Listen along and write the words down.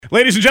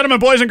Ladies and gentlemen,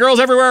 boys and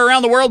girls everywhere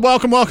around the world,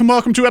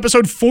 welcome to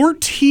episode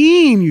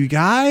 14, you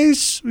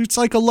guys. It's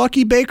like a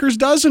Lucky Baker's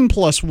dozen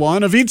plus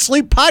one of Eat,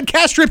 Sleep,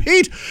 Podcast,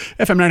 Repeat.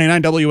 FM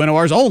 99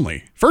 WNOR's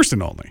only, first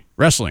and only,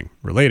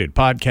 wrestling-related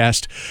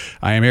podcast.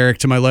 I am Eric,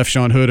 to my left,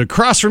 Sean Hood.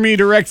 Across from me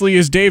directly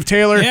is Dave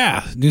Taylor.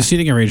 Yeah, new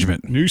seating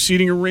arrangement.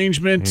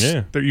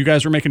 Yeah. You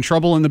guys were making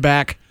trouble in the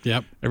back.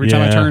 Yep. Every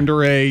time I turned to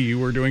Ray, you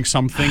were doing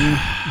something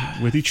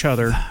with each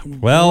other.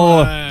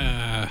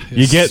 Well,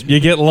 you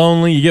get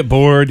lonely, you get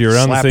bored, you're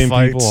around the same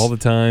fights. people all the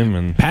time,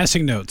 and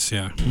Passing notes,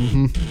 yeah.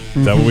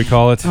 is that what we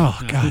call it? Oh,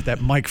 God,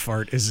 that mic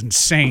fart is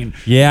insane.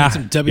 Yeah,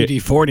 Some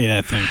WD-40,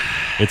 that thing.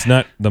 it's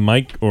not the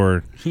mic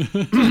or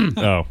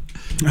oh.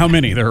 How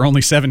many? There are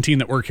only 17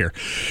 that work here.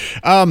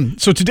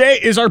 So today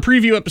is our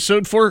preview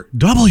episode for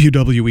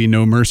WWE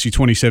No Mercy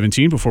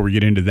 2017. Before we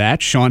get into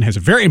that, Sean has a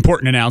very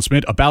important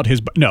announcement about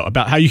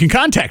how you can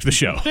contact the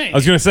show. I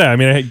was going to say,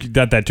 I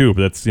got that too,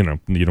 but that's, you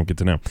don't get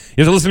to know. You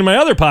have to listen to my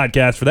other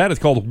podcast for that. It's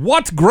called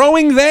What's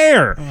Growing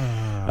There?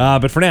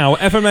 But for now,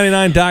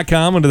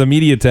 FM99.com under the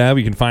media tab.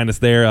 You can find us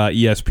there,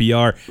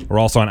 ESPR. We're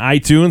also on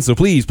iTunes, so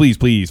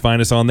please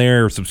find us on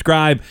there.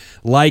 Subscribe,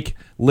 like,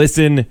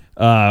 listen,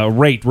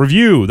 rate,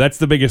 review. That's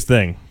the biggest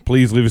thing.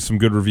 Please leave us some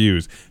good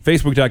reviews.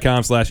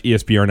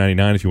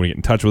 Facebook.com/ESPR99 if you want to get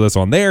in touch with us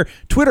on there.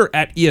 Twitter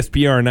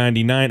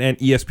 @ESPR99 and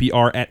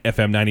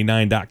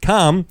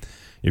ESPR@FM99.com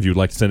if you'd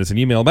like to send us an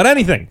email about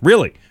anything,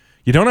 really.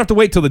 You don't have to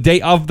wait till the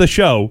day of the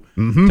show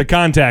to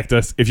contact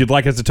us if you'd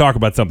like us to talk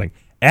about something.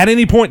 At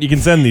any point, you can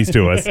send these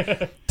to us.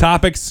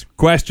 Topics,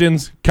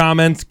 questions,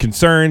 comments,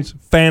 concerns,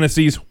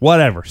 fantasies,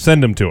 whatever.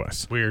 Send them to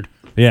us. Weird.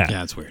 Yeah.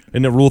 Yeah, it's weird.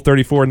 Isn't it Rule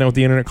 34? Isn't that what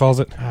the internet calls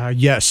it?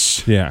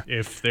 Yes. Yeah.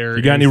 If there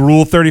You got any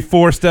Rule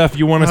 34 stuff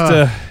you want us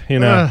to,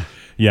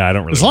 yeah, I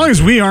don't really. As long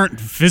as we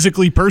aren't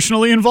physically,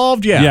 personally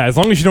involved, yeah. Yeah, as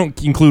long as you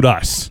don't include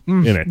us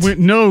in it.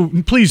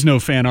 Please no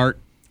fan art.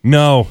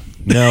 No.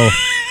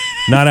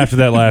 Not after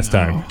that last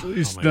time.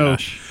 Please my no.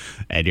 gosh.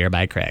 And you're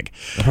by Craig.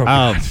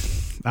 Oh,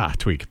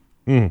 Tweak.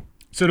 Mm.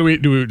 So do we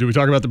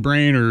talk about the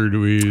brain, or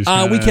do we?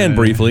 We can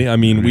briefly. I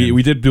mean,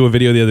 we did do a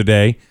video the other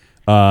day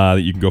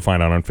that you can go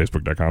find out on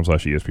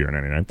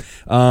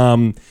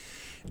Facebook.com/ESPR99.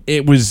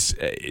 It was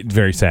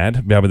very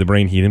sad. Baba the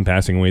Brain Heenan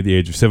passing away at the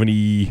age of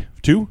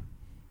 72.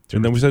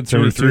 And then we said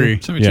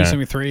 73.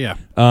 73, yeah.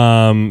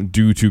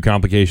 Due to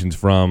complications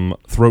from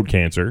throat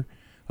cancer.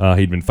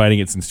 He'd been fighting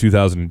it since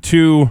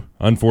 2002.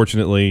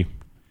 Unfortunately,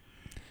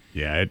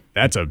 yeah,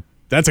 that's a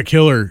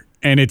killer,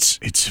 and it's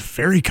a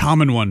very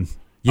common one.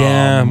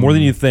 Yeah, more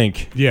than you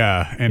think.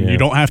 Yeah, and you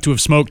don't have to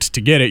have smoked to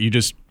get it. You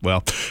just, we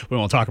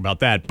won't talk about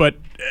that. But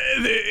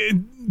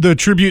the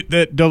tribute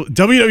that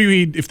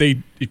WWE, if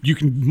you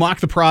can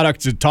mock the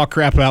product, to talk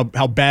crap about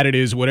how bad it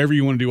is, whatever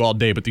you want to do all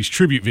day, but these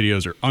tribute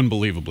videos are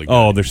unbelievably good.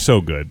 Oh, they're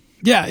so good.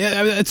 Yeah,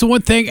 it's the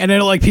one thing, and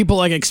then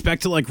people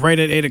expect it right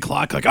at 8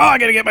 o'clock, I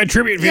gotta get my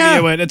tribute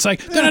video in. It's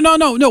like, no,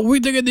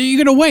 you're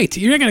gonna wait.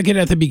 You're not gonna get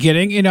it at the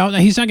beginning.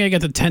 He's not gonna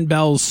get the 10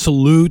 bells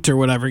salute or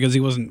whatever because he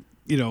wasn't.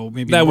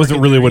 Maybe that wasn't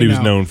really what he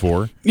was known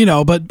for.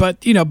 But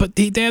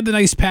they had the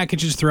nice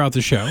packages throughout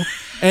the show.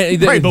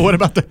 Right, but what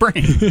about the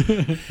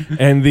brain?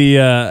 And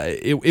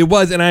it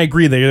was, and I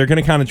agree, they're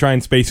going to kind of try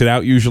and space it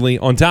out usually.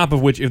 On top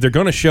of which, if they're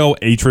going to show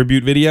a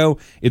tribute video,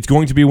 it's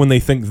going to be when they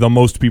think the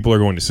most people are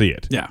going to see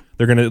it. Yeah,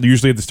 they're going to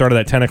usually at the start of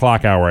that 10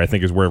 o'clock hour. I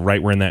think is where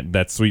we're in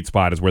that sweet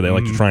spot is where they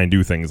like to try and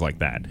do things like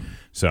that.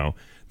 So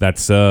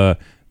that's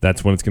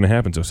when it's going to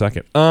happen. So suck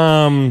it.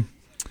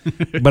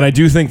 But I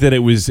do think that it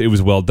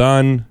was well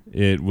done.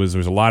 There was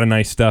a lot of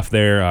nice stuff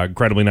there.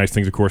 Incredibly nice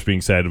things, of course,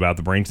 being said about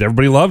the Brain.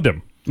 Everybody loved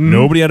him.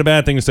 Nobody had a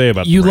bad thing to say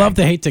about the Brain. You love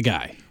to hate the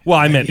guy. Well,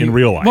 I meant in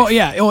real life. Well,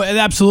 yeah,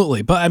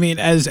 absolutely. But I mean,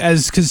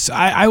 because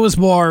I was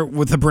more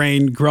with the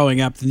Brain growing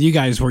up than you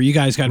guys were. You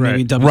guys got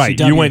maybe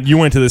WCW. Right. You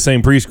went to the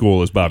same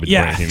preschool as Bobby the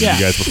Brain. Yeah.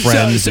 You guys were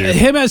friends. So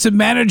him as a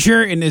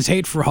manager and his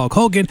hate for Hulk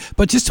Hogan,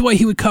 but just the way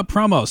he would cut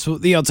promos. So,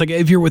 it's like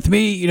if you're with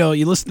me,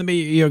 you listen to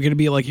me, you're gonna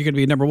be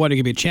number one, you're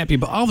gonna be a champion.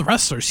 But all the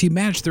wrestlers he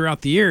managed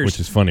throughout the years, which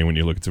is funny when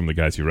you look at some of the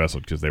guys he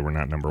wrestled because they were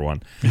not number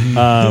one.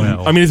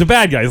 I mean, he's a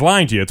bad guy. He's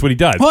lying to you. That's what he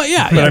does. Well,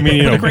 yeah. But I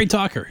mean, a great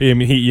talker. I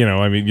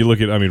mean, you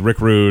look at Rick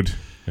Rude.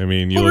 I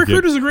mean, Rick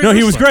Rude was a great No,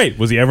 he was wrestler. great.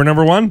 Was he ever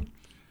number one?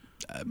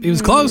 He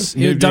was close.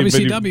 He was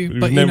WCW,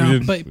 but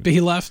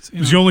he left. He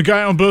was the only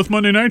guy on both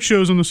Monday night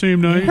shows on the same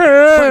night.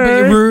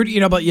 But Rude,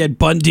 but you had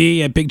Bundy,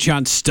 you had Big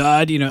John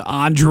Studd,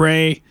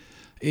 Andre,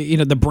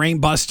 the Brain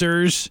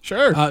Busters.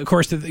 Sure. Of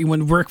course,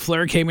 when Ric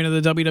Flair came into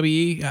the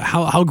WWE,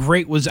 how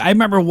great was... I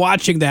remember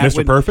watching that.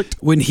 Mr. Perfect?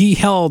 When he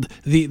held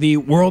the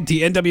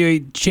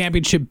NWA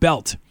Championship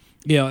belt.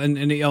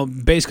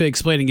 And basically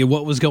explaining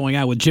what was going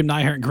on with Jim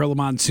Neidhart and Gorilla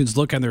Monsoon's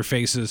look on their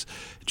faces.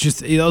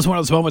 Just it was one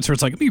of those moments where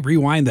it's like, let me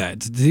rewind that.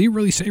 Did he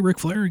really say Ric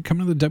Flair would come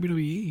to the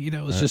WWE?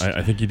 It's just.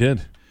 I think he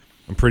did.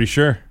 I'm pretty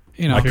sure.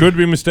 I could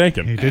be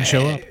mistaken. He did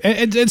show up.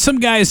 And some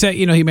guys that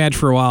he matched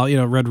for a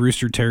while. Red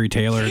Rooster, Terry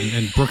Taylor,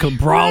 and Brooklyn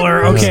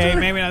Brawler. Okay,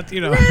 maybe not.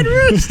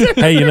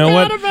 Hey, you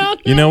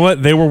know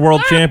what? They were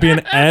world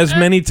champion as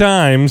many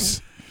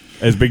times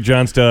as Big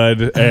John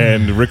Studd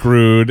and Rick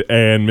Rude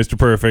and Mr.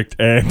 Perfect,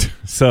 and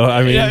so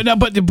I mean, Yeah, no,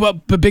 but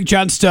Big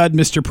John Studd,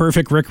 Mr.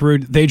 Perfect, Rick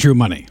Rude, they drew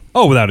money.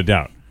 oh, without a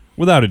doubt.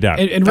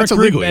 And And That's Rick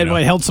Rude illegal, you know.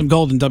 held some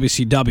gold in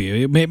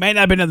WCW. It might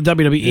not have been in the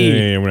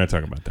WWE. yeah, we're not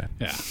talking about that.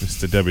 Yeah.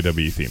 It's the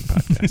WWE themed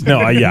podcast. No,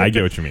 I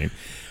get what you mean.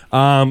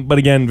 But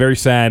again, very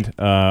sad.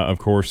 Of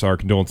course, our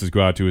condolences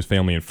go out to his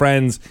family and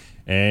friends,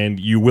 and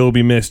you will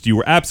be missed. You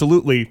were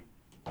absolutely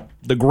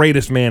the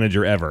greatest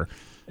manager ever,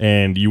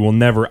 and you will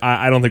never.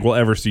 I don't think we'll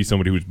ever see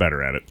somebody who's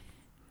better at it.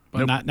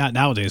 But not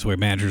nowadays where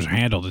managers are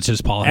handled. It's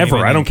just Paul Ever.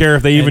 Heyman I don't care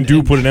if they even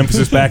do put an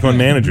emphasis back on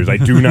managers. I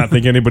do not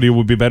think anybody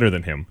will be better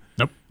than him.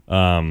 Nope.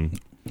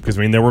 Because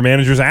I mean, there were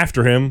managers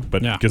after him,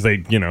 but Yeah. because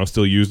they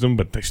still used them,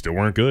 but they still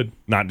weren't good.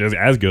 Not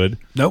as good.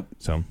 Nope.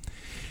 So,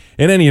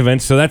 in any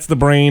event, so that's the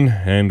Brain,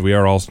 and we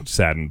are all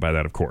saddened by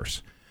that, of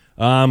course.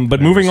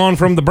 But moving on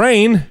from the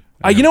Brain,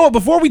 you know what?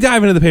 Before we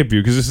dive into the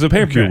pay-per-view, because this is a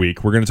pay-per-view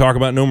week, we're going to talk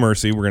about No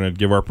Mercy. We're going to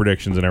give our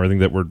predictions and everything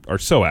that are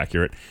so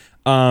accurate.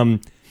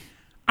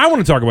 I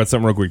want to talk about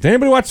something real quick. Did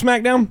anybody watch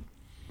SmackDown?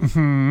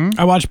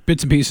 I watched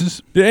bits and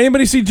pieces. Did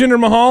anybody see Jinder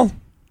Mahal?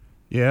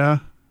 Yeah.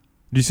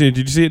 Did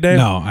you see it, Dave?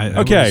 No.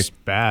 Okay. It was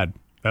bad.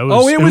 That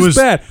was, it was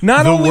bad.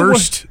 Not the only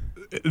worst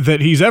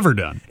that he's ever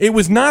done. It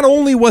was not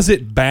only was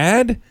it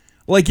bad,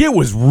 like it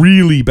was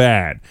really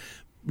bad.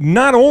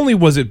 Not only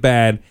was it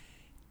bad,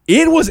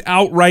 it was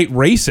outright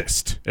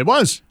racist. It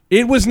was.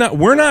 It was not.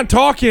 We're not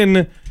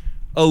talking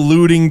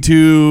alluding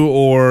to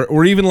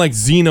or even like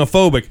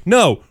xenophobic.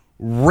 No,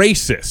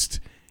 racist.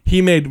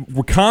 He made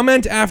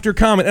comment after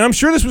comment, and I'm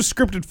sure this was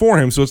scripted for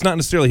him, so it's not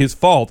necessarily his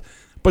fault.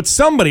 But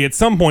somebody at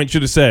some point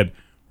should have said,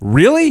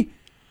 "Really?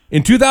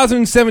 In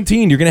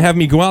 2017, you're going to have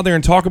me go out there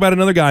and talk about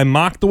another guy,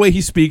 mock the way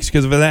he speaks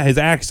because of that his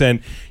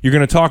accent. You're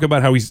going to talk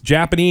about how he's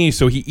Japanese,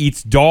 so he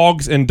eats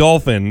dogs and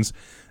dolphins,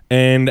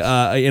 and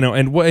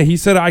and what he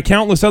said, I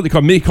countless other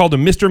he called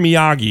him Mr.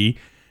 Miyagi.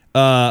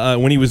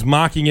 When he was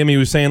mocking him, he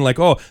was saying like,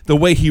 "Oh, the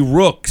way he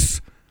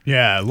rooks."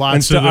 Yeah, lots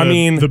And so, of I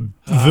mean-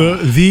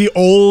 the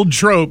old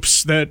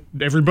tropes that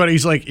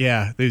everybody's like,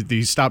 yeah,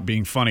 they stopped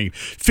being funny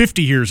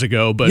 50 years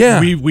ago, but Yeah.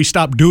 we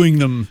stopped doing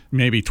them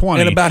maybe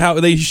 20. And about how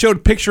they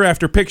showed picture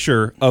after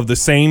picture of the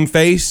same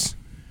face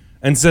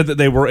and said that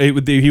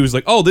he was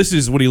like, oh, this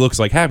is what he looks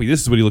like happy.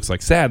 This is what he looks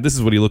like sad. This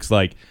is what he looks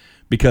like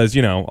because,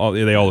 they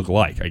all look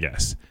alike, I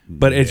guess.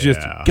 But it's just,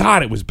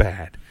 God, it was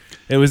bad.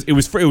 It was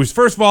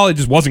first of all, it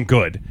just wasn't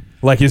good.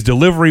 Like his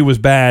delivery was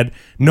bad.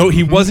 No,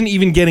 he wasn't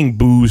even getting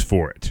boos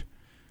for it.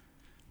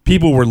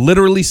 People were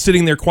literally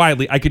sitting there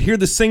quietly. I could hear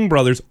the Singh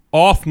brothers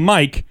off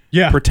mic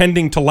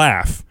pretending to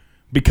laugh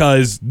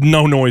because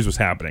no noise was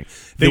happening.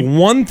 The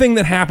one thing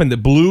that happened that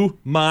blew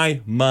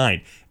my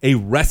mind, a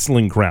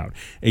wrestling crowd,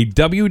 a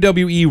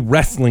WWE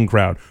wrestling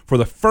crowd, for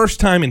the first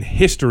time in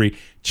history,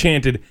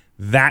 chanted,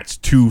 "That's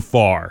too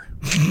far."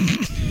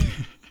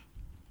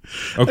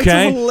 Okay,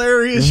 That's a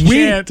hilarious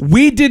chant.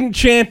 We didn't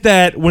chant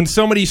that when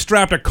somebody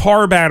strapped a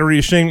car battery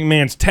to Shane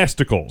McMahon's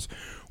testicles.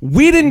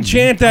 We didn't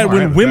chant that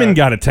when women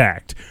got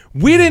attacked.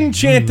 We didn't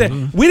chant that.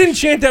 We didn't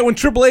chant that when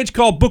Triple H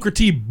called Booker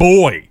T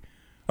boy.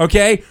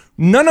 Okay,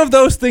 none of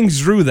those things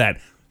drew that.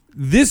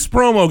 This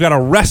promo got a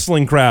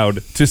wrestling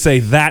crowd to say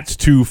that's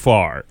too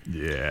far.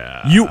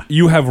 Yeah.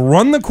 You have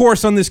run the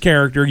course on this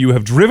character. You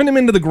have driven him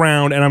into the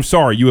ground, and I'm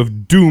sorry, you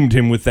have doomed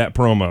him with that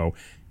promo.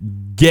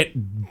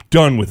 Get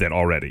done with it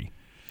already.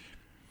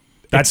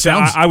 That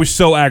sounds. I was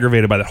so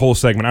aggravated by that whole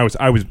segment.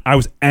 I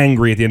was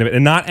angry at the end of it,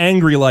 and not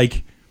angry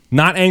like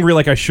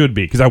I should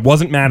be, because I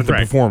wasn't mad at the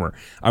performer.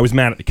 I was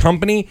mad at the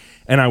company,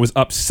 and I was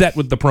upset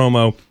with the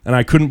promo, and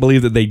I couldn't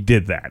believe that they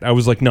did that. I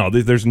was like, no,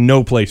 there's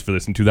no place for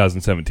this in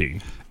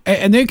 2017.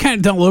 And they kind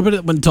of done a little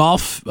bit when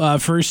Dolph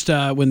first did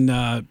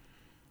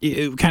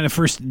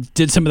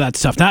some of that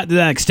stuff, not to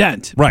that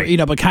extent, right?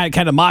 But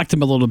kind of mocked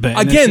him a little bit.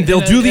 Again,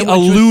 they'll do the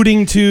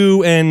alluding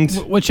to, and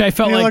which I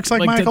felt he looks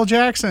like Michael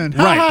Jackson,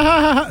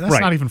 right? That's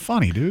not even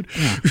funny, dude.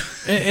 Yeah.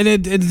 And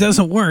it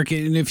doesn't work.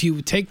 And if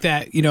you take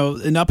that,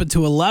 and up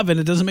into 11,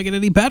 it doesn't make it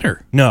any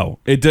better. No,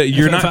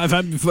 you're not.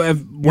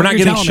 We're not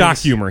getting shock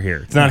humor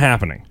here. It's not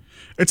happening.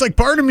 It's like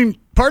part of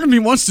me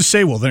wants to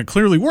say, well, then it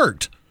clearly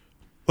worked.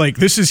 Like,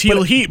 this is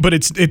heel heat, but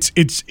it's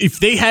if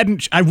they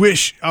hadn't, I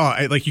wish,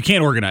 you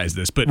can't organize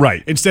this, but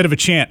instead of a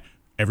chant,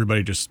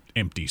 everybody just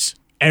empties.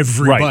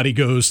 Everybody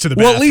goes to the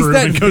bathroom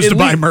and goes to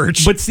buy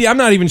merch. But see, I'm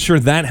not even sure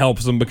that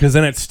helps them, because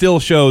then it still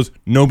shows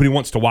nobody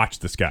wants to watch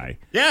this guy.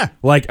 Yeah.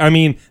 Like, I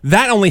mean,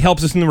 that only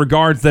helps us in the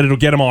regards that it'll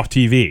get him off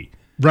TV.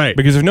 Right.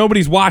 Because if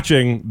nobody's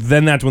watching,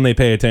 then that's when they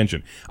pay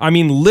attention. I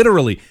mean,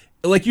 literally,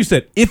 like you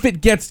said, if it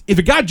got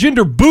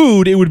Jinder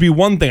booed, it would be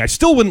one thing. I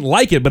still wouldn't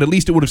like it, but at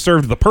least it would have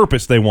served the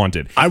purpose they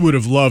wanted. I would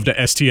have loved a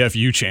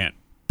STFU chant.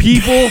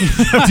 People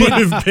would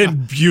have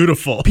been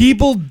beautiful.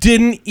 People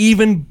didn't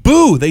even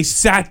boo. They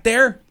sat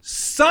there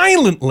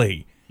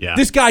silently. Yeah.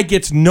 This guy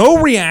gets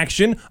no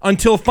reaction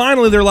until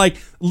finally they're like,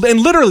 and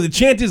literally the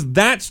chant is,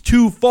 "That's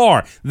too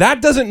far."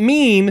 That doesn't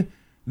mean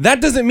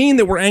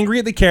that we're angry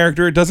at the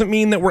character. It doesn't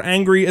mean that we're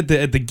angry at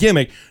the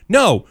gimmick.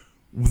 No.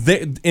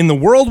 in the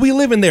world we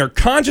live in, they are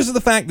conscious of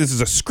the fact this is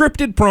a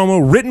scripted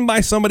promo written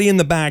by somebody in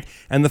the back,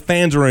 and the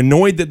fans are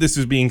annoyed that this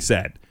is being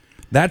said.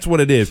 That's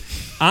what it is.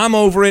 I'm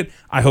over it.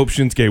 I hope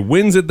Shinsuke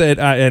wins it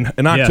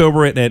in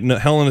October at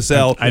Hell in a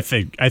Cell. I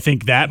think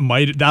that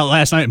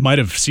last night might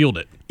have sealed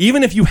it.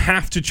 Even if you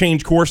have to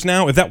change course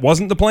now, if that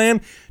wasn't the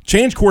plan,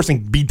 change course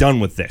and be done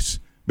with this.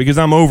 Because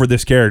I'm over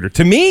this character.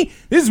 To me,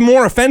 this is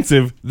more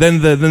offensive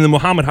than the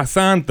Muhammad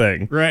Hassan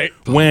thing, right?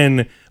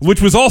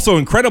 Which was also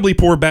incredibly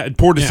poor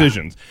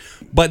decisions.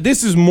 Yeah. But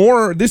this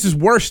is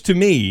worse to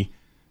me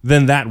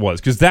than that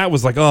was, because that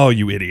was like, oh,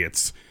 you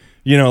idiots.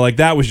 Like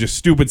that was just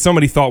stupid.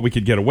 Somebody thought we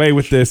could get away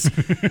with this.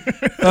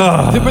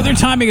 But their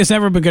timing has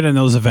never been good in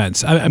those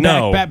events.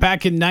 No.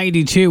 Back in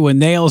 '92 when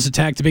Nails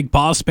attacked the Big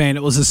Boss Man,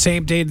 it was the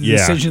same day the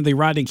decision of the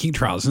Rodney King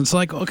trials. And it's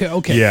like,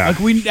 okay. Yeah. Like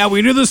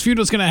we knew this feud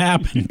was going to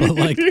happen, but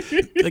like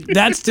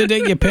that's the day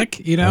you pick.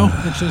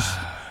 It's just.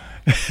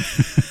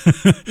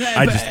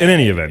 In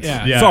any event.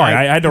 Yeah. Sorry,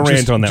 I had to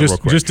rant on that real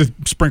quick. Just to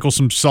sprinkle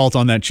some salt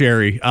on that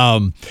cherry.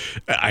 I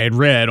had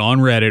read on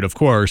Reddit, of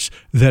course,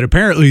 that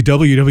apparently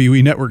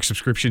WWE Network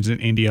subscriptions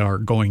in India are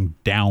going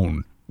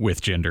down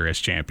with Jinder as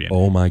champion.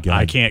 Oh my God!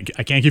 I can't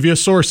give you a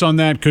source on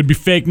that. Could be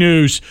fake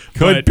news.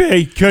 Could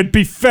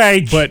be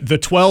fake. But the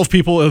 12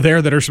 people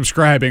there that are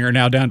subscribing are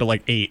now down to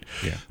like 8.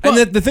 Yeah. Well,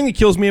 and the thing that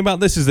kills me about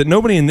this is that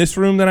nobody in this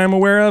room that I'm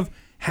aware of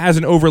has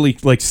an overly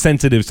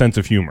sensitive sense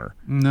of humor.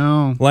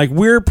 No.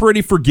 We're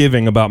pretty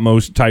forgiving about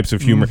most types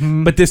of humor,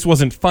 but this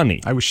wasn't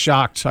funny. I was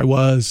shocked. I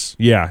was.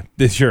 Yeah,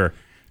 This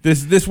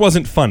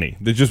wasn't funny.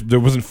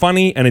 It wasn't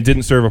funny, and it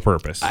didn't serve a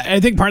purpose. I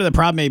think part of the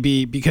problem may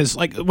be because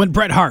when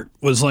Bret Hart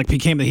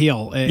became the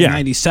heel in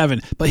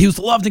 '97, but he was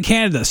loved in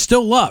Canada,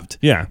 still loved.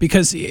 Yeah.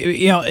 Because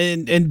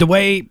in the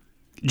way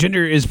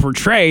Jinder is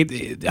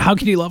portrayed, how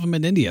can you love him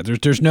in India?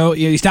 There's no,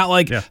 he's not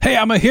like, hey,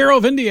 I'm a hero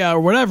of India or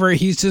whatever.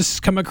 He's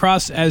just come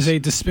across as a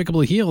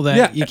despicable heel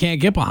that you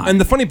can't get behind. And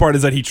the funny part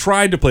is that he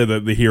tried to play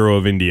the hero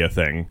of India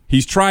thing.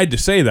 He's tried to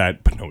say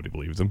that, but nobody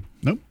believes him.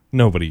 Nope.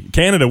 Nobody.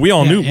 Canada, we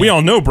all knew. Yeah. We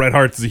all know Bret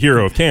Hart's the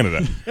hero of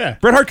Canada. Yeah.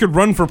 Bret Hart could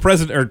run for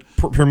president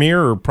or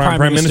premier or prime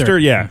minister,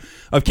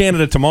 of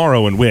Canada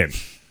tomorrow and win.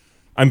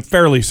 I'm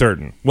fairly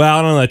certain. Well,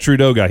 I don't know that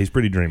Trudeau guy. He's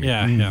pretty dreamy.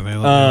 Yeah. They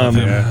love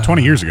him.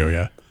 20 years ago,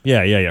 yeah.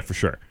 Yeah, for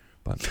sure.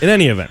 But in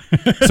any event,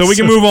 so we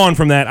can move on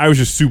from that. I was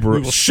just super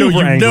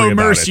angry no about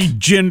mercy, it.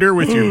 Jinder,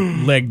 with your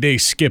leg day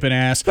skipping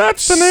ass.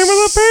 That's the name of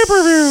the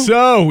pay-per-view.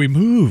 So we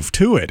move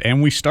to it,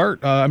 and we start.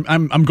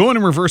 I'm going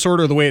in reverse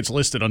order the way it's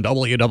listed on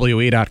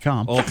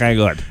WWE.com. Okay,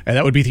 good. And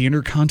that would be the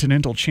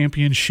Intercontinental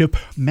Championship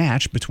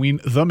match between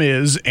The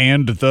Miz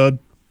and the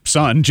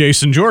son,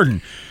 Jason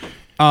Jordan.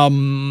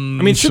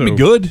 It should be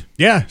good.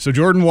 Yeah, so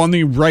Jordan won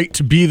the right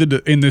to be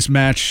in this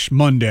match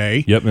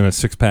Monday. Yep, in a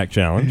 6-pack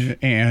challenge.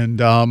 And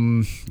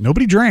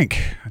nobody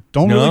drank.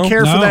 Don't really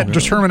care for that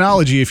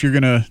terminology if you're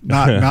going to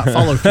not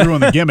follow through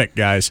on the gimmick,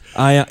 guys.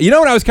 You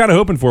know what I was kind of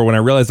hoping for when I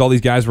realized all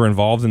these guys were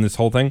involved in this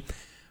whole thing?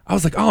 I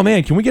was like, oh,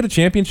 man, can we get a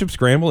championship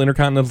scramble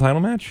Intercontinental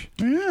title match?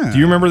 Yeah. Do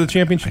you remember the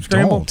championship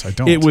scramble? I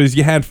don't. It was,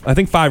 you had, I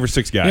think, 5 or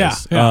 6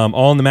 guys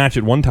all in the match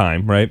at one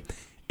time, right?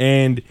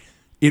 And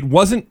it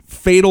wasn't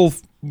fatal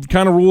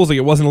kind of rules, like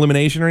it wasn't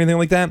elimination or anything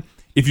like that.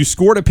 If you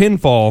scored a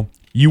pinfall,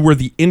 you were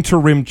the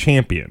interim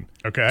champion.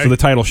 Okay. So the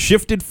title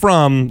shifted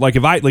from,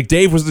 if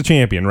Dave was the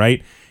champion,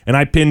 right? And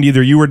I pinned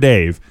either you or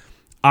Dave,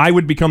 I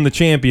would become the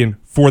champion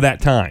for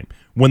that time.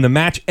 When the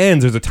match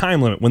ends, there's a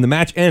time limit. When the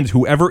match ends,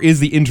 whoever is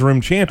the interim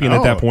champion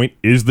at that point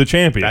is the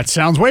champion. That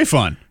sounds way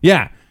fun.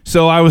 Yeah.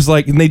 So I was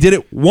like, and they did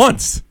it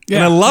once,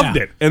 and I loved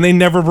it, and they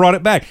never brought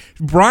it back.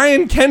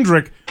 Brian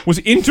Kendrick was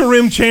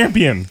interim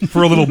champion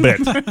for a little bit.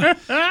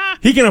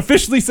 He can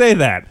officially say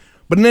that.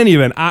 But in any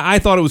event, I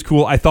thought it was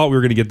cool. I thought we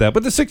were going to get that.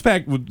 But the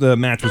 6-pack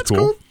match was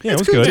cool. Yeah, it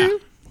was good.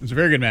 It was a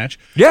very good match.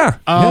 Yeah.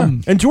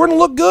 And Jordan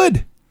looked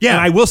good. Yeah.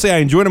 And I will say I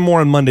enjoyed him more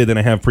on Monday than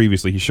I have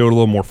previously. He showed a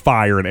little more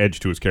fire and edge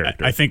to his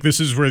character. I think this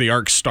is where the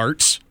arc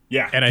starts.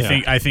 Yeah. And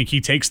I think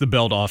he takes the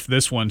belt off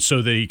this one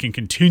so that he can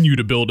continue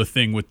to build a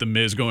thing with The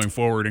Miz going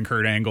forward and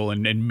Kurt Angle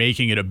and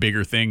making it a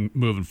bigger thing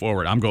moving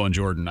forward. I'm going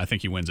Jordan. I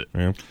think he wins it.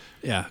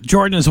 Yeah,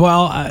 Jordan as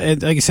well.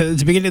 Like I said,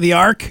 it's the beginning of the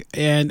arc,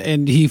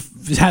 and he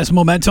has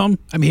momentum.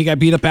 I mean, he got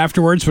beat up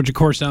afterwards, which of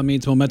course now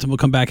means momentum will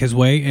come back his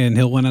way, and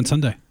he'll win on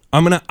Sunday.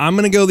 I'm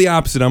gonna go the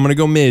opposite. I'm gonna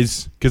go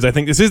Miz because I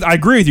think this is. I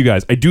agree with you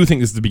guys. I do think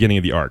this is the beginning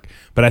of the arc,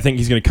 but I think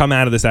he's gonna come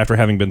out of this after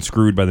having been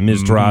screwed by the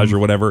Miztourage or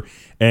whatever,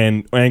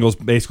 and Angle's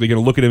basically gonna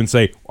look at him and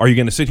say, "Are you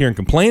gonna sit here and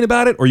complain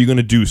about it, or are you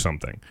gonna do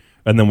something?"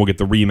 And then we'll get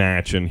the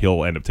rematch, and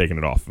he'll end up taking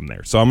it off from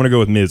there. So I'm gonna go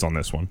with Miz on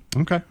this one.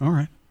 Okay, all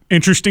right.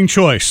 Interesting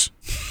choice.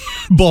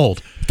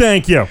 Bold.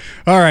 Thank you.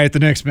 All right, the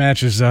next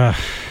match is.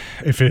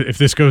 If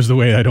this goes the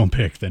way I don't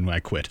pick, then I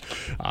quit.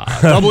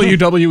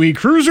 WWE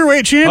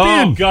Cruiserweight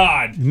Champion. Oh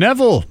God,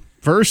 Neville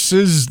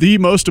versus the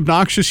most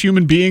obnoxious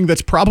human being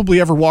that's probably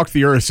ever walked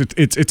the earth.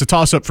 It's a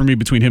toss up for me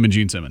between him and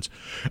Gene Simmons.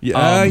 And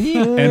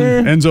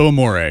Enzo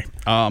Amore.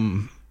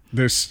 On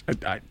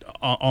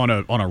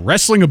a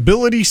wrestling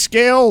ability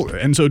scale,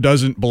 Enzo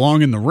doesn't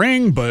belong in the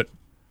ring, but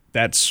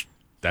that's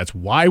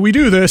why we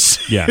do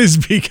this. Yeah. Is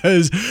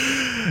because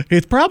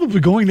It's probably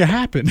going to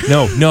happen.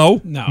 No.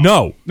 No.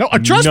 No,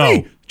 trust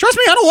me. Trust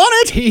me, I don't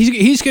want it.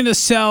 He's going to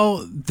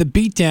sell the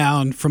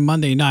beatdown from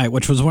Monday night,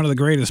 which was one of the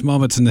greatest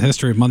moments in the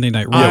history of Monday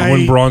Night Raw. Yeah,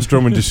 when Braun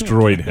Strowman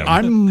destroyed him.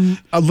 I'm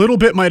a little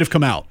bit might have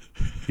come out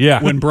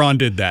when Braun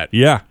did that.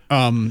 Yeah.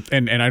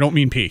 And I don't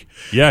mean pee.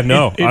 Yeah,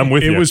 no, I'm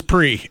with you. It was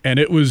pre, and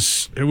it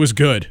was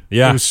good.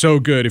 Yeah. It was so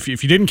good. If you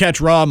didn't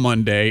catch Raw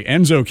Monday,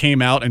 Enzo came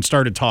out and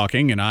started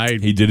talking, and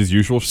he did his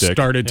usual shtick.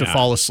 Started to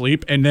fall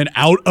asleep, and then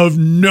out of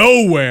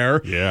nowhere,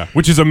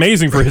 which is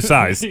amazing for his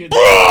size.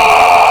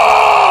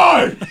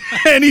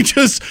 And he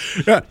just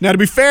now to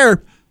be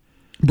fair,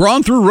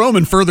 Braun threw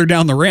Roman further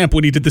down the ramp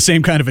when he did the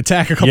same kind of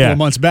attack a couple of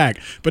months back.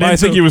 But I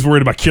think he was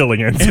worried about killing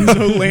Enzo.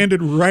 Enzo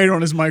landed right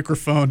on his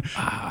microphone,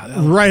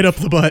 right up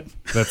the butt.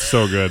 That's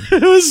so good.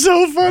 It was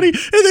so funny. And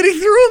then he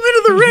threw him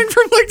into the ring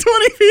from like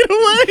 20 feet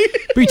away.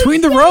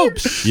 Between the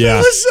ropes. Yeah. It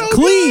was so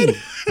clean.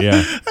 good. Yeah.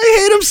 I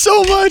hate him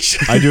so much.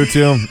 I do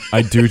too.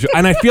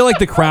 And I feel like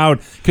the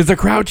crowd, because the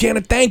crowd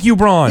chanted, "Thank you,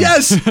 Braun."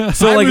 Yes.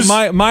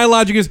 So my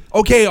logic is,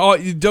 okay,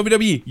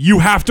 WWE, you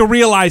have to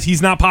realize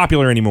he's not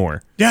popular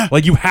anymore. Yeah.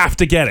 Like you have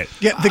to get it.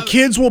 Yeah, the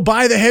kids will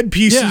buy the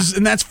headpieces,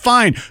 and that's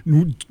fine.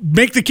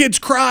 Make the kids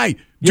cry.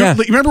 Yeah.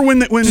 Remember when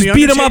Just the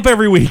beat them up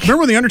every week. Remember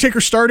when the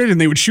Undertaker started and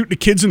they would shoot the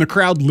kids in the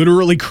crowd,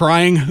 literally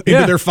crying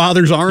into their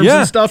father's arms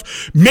and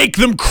stuff? Make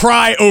them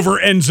cry over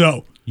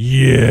Enzo.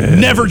 Yeah.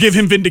 Never give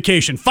him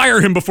vindication.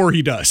 Fire him before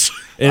he does.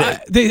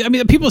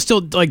 People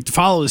still like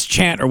follow his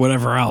chant or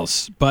whatever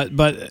else, but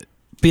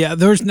yeah,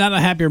 there's not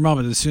a happier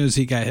moment as soon as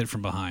he got hit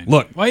from behind.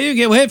 Look, why you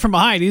get hit from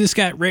behind? He just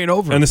got ran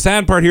over. And the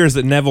sad part here is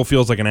that Neville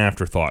feels like an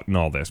afterthought in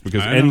all this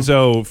because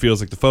Enzo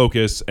feels like the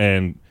focus,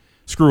 and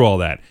screw all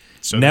that.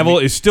 So Neville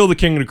is still the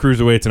king of the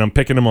cruiserweights, and I'm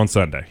picking him on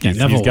Sunday.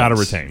 Yeah, he's got to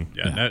retain.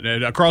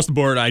 Yeah. Across the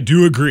board, I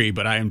do agree,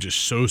 but I am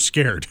just so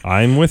scared.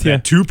 I'm with you.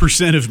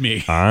 2% of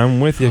me.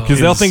 I'm with you. Because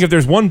they'll think if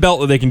there's one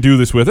belt that they can do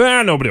this with,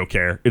 nobody will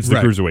care. It's the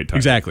cruiserweight title.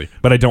 Exactly.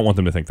 But I don't want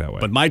them to think that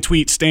way. But my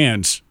tweet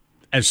stands.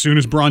 As soon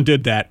as Braun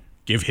did that,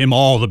 give him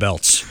all the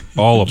belts.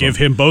 All of them. Give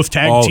him both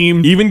tag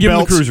team even give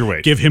belts. him the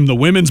cruiserweight. Give him the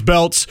women's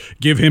belts.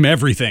 Give him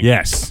everything.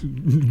 Yes.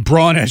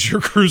 Braun as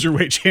your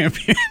cruiserweight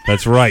champion.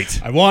 That's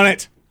right. I want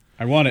it.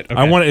 Okay. I want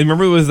it.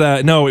 Remember, it was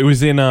it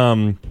was in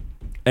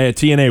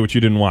TNA, which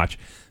you didn't watch.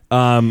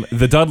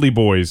 The Dudley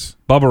Boys,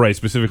 Bubba Ray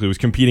specifically, was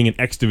competing in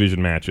X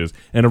Division matches,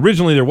 and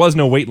originally there was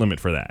no weight limit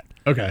for that.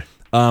 Okay.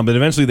 But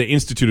eventually they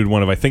instituted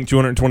one of, I think,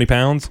 220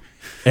 pounds,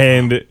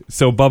 and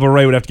so Bubba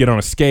Ray would have to get on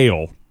a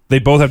scale. They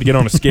both have to get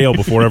on a scale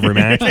before every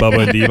match,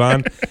 Bubba and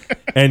Devon.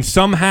 And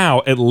somehow,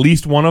 at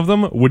least one of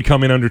them would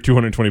come in under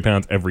 220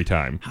 pounds every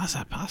time. How's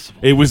that possible?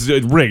 It was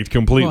rigged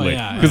completely.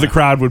 Because the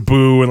crowd would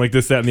boo and like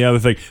this, that, and the other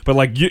thing. But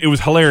like it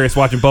was hilarious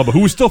watching Bubba, who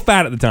was still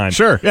fat at the time.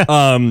 Sure.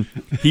 Yeah.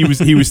 He was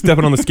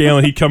stepping on the scale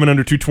and he'd come in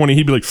under 220.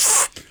 He'd be like...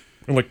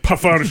 and like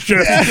puff out his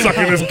chest and suck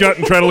in his gut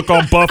and try to look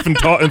all buff and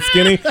taut and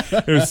skinny.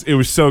 It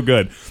was so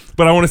good.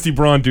 But I want to see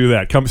Braun do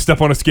that. Come step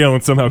on a scale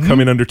and somehow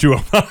come in under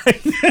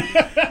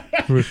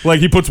 205. Like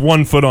he puts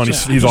 1 foot on,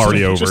 he's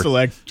already over. Just a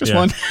leg. Just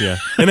one. Yeah.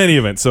 In any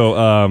event, so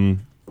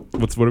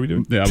what are we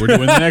doing? Yeah, we're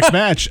doing the next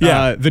match.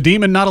 Yeah. The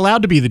demon not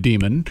allowed to be the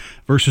demon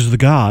versus the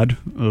god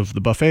of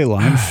the buffet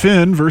line.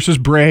 Finn versus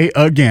Bray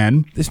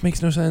again. This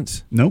makes no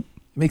sense. Nope.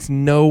 It makes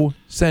no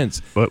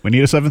sense. But we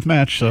need a 7th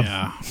match, so.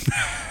 Yeah.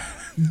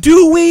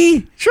 Do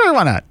we? Sure,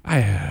 why not?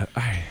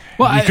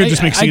 I could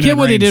just make I Cena get and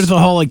what they did Reigns. with the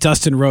whole like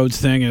Dustin Rhodes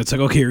thing, and it's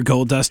like, okay, you're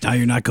Gold Dust, now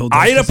you're not Gold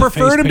Dust. I'd have It's the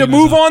preferred him face to paint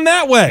move or on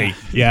that way.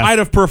 Yeah. I'd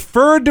have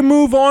preferred to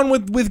move on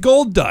with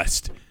Gold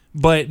Dust.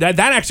 But that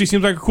actually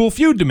seems like a cool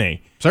feud to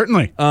me.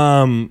 Certainly.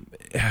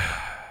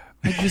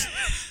 This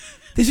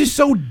is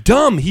so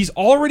dumb. He's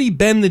already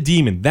been the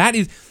demon.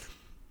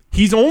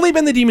 He's only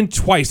been the demon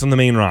twice on the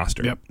main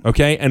roster. Yep.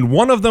 Okay, and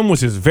one of them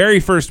was his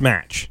very first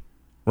match,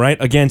 right?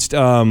 Against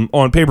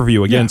on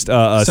pay-per-view against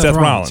Seth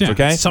Rollins. yeah.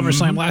 Okay,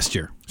 SummerSlam last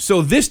year.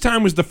 so this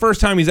time was the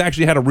first time he's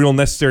actually had a real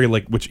necessary,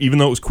 like, which even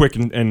though it was quick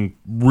and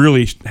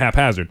really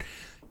haphazard,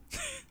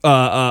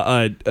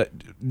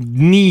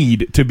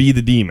 need to be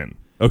the demon.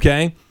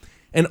 Okay.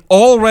 And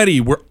already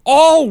we're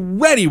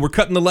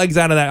cutting the legs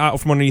out of that out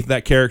from underneath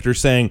that character,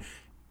 saying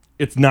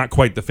it's not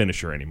quite the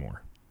finisher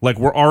anymore. Like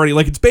we're already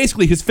it's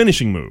basically his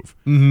finishing move,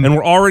 and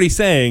we're already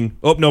saying,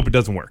 oh nope, it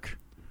doesn't work.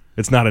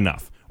 It's not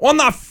enough on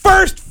the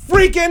first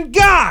freaking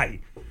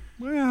guy.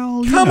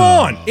 Well, Come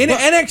on, in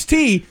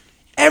NXT,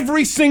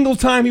 every single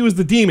time he was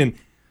the demon.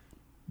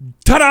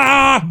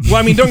 Ta-da! Well,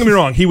 I mean, don't get me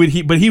wrong,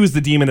 but he was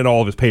the demon at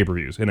all of his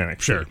pay-per-views in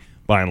NXT, Sure.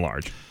 by and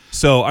large.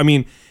 So I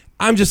mean,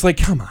 I'm just like,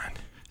 come on.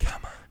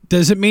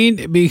 Does it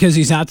mean because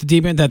he's not the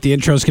demon that the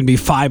intros can be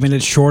 5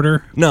 minutes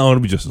shorter? No,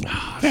 it'll be just as long.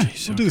 Yeah,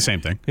 we'll do the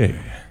same thing.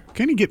 Yeah.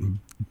 Can he get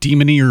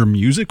demonier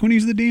music when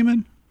he's the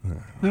demon?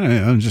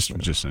 I'm just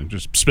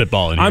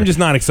spitballing here. I'm just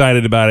not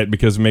excited about it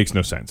because it makes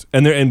no sense.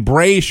 And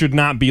Bray should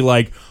not be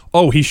like,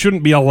 oh, he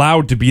shouldn't be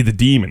allowed to be the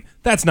demon.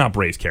 That's not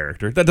Bray's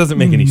character. That doesn't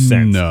make any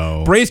sense.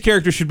 No. Bray's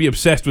character should be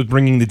obsessed with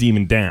bringing the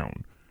demon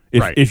down.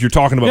 If you're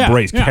talking about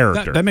Bray's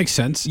character. That makes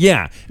sense.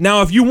 Yeah.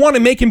 Now, if you want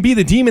to make him be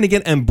the demon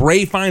again and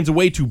Bray finds a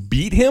way to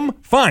beat him,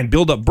 fine,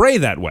 build up Bray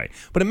that way.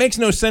 But it makes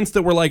no sense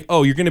that we're like,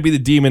 oh, you're going to be the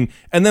demon,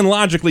 and then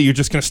logically you're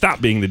just going to stop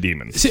being the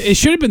demon. It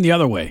should have been the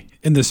other way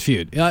in this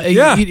feud.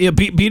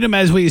 Beat him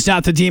as when he's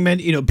not the demon.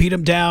 Beat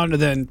him down,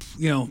 and then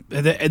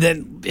and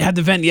then have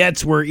the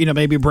vignettes where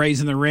maybe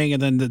Bray's in the ring,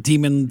 and then the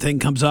demon thing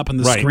comes up on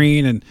the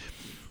screen, and.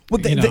 Well,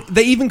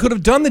 they even could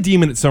have done the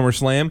demon at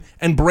SummerSlam,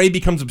 and Bray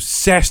becomes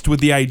obsessed with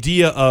the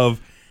idea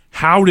of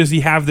how does he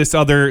have this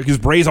other, because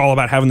Bray's all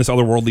about having this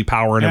otherworldly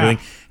power and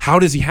everything. How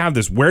does he have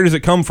this? Where does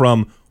it come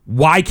from?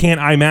 Why can't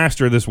I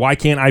master this? Why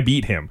can't I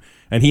beat him?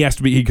 And he has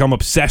to become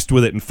obsessed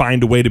with it and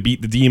find a way to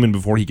beat the demon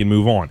before he can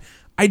move on.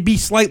 I'd be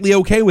slightly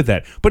okay with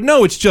that. But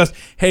no, it's just,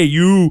 hey,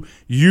 you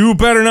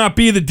better not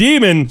be the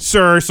demon,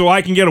 sir, so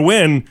I can get a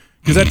win,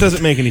 because that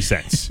doesn't make any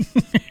sense.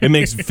 It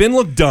makes Finn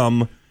look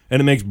dumb, and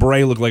it makes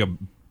Bray look like a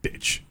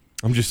bitch.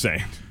 I'm just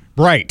saying.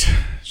 Right.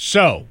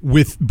 So,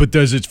 but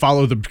does it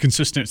follow the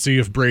consistency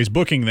of Bray's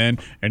booking then,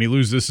 and he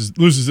loses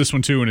this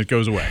one too, and it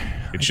goes away?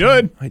 It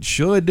should.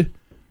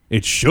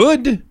 It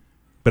should,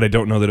 but I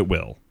don't know that it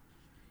will.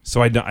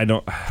 So I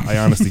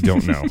honestly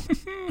don't know.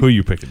 Who are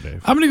you picking,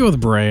 Dave? I'm gonna go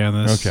with Bray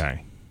on this.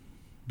 Okay.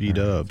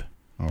 B-Dub.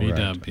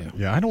 B-Dub, yeah.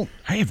 Yeah,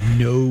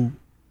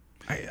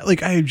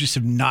 I just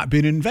have not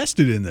been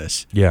invested in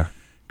this. Yeah.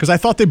 Because I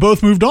thought they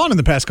both moved on in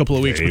the past couple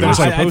of weeks. But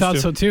I thought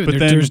so too. But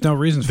there's no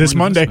reason for this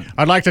Monday.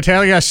 I'd like to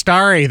tell you a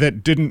story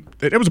that didn't.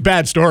 It was a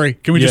bad story.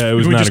 Can we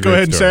just go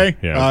ahead and say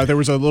there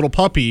was a little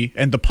puppy,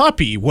 and the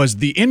puppy was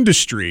the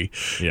industry.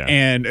 Yeah.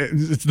 And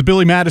it's the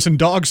Billy Madison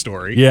dog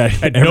story. Yeah.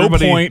 At no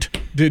point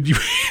did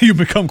you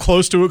become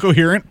close to a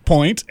coherent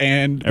point,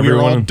 and we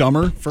were all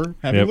dumber for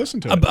having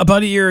listened to it.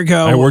 About a year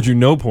ago, I award you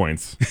no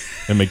points,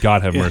 and may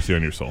God have mercy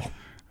on your soul.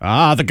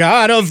 The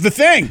god of the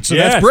thing. So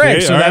that's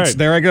Bray.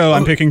 There I go.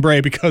 I'm picking Bray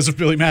because of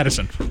Billy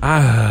Madison.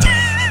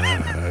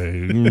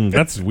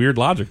 That's weird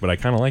logic, but I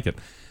kind of like it.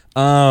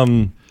 But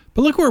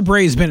look where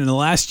Bray's been in the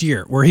last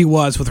year, where he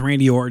was with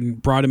Randy Orton,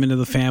 brought him into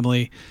the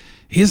family.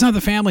 He's not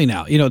the family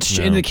now.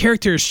 And the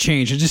character's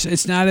changed.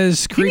 It's not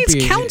as creepy. He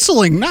needs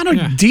counseling, not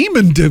a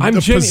demon to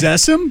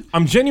possess him.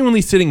 I'm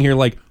genuinely sitting here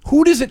like,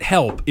 who does it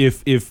help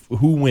if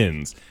who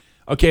wins?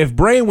 Okay, if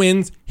Bray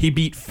wins, he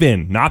beat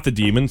Finn, not the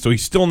demon, so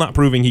he's still not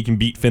proving he can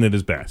beat Finn at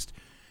his best.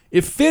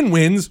 If Finn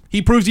wins,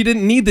 he proves he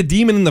didn't need the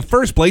demon in the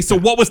first place, so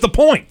what was the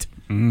point?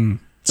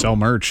 Sell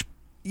merch.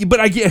 But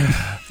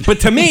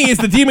to me, is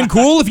the demon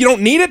cool if you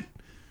don't need it?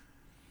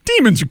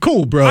 Demons are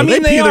cool, bro. I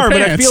mean, they are,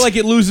 but I feel like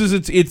it loses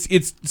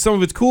its some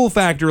of its cool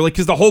factor, like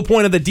because the whole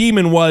point of the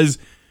demon was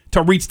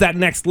to reach that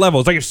next level.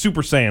 It's like a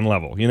Super Saiyan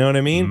level. You know what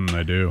I mean?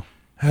 I do.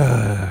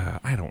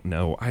 I don't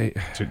know.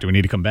 So do we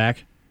need to come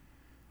back?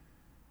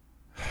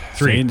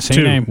 3, same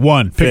 2, name.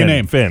 1. Pick a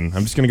name. Finn.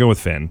 I'm just gonna go with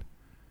Finn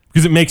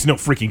because it makes no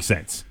freaking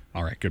sense.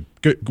 All right, good.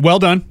 Well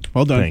done.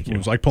 Thank you. It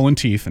was like pulling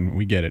teeth, and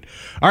we get it.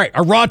 All right,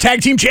 our Raw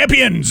Tag Team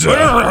Champions,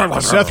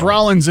 Seth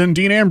Rollins and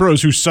Dean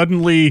Ambrose, who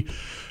suddenly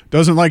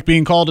doesn't like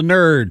being called a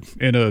nerd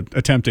in an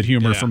attempt at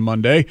humor from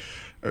Monday.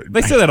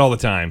 They say that all the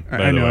time.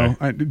 I know.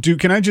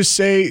 Can I just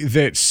say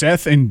that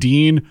Seth and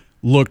Dean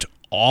looked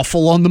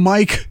awful on the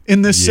mic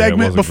in this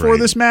segment before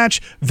this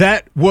match?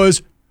 That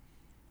was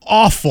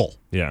awful.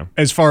 Yeah.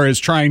 As far as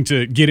trying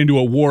to get into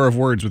a war of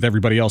words with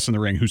everybody else in the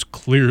ring who's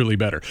clearly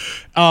better.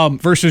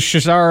 Versus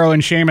Cesaro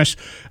and Sheamus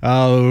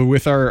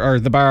with our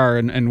The Bar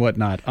and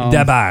whatnot.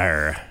 The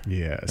Bar.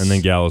 Yes. And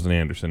then Gallows and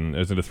Anderson.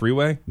 Is it a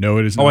 3-way? No,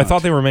 it is not. Oh, I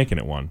thought they were making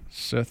it one.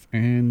 Seth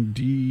and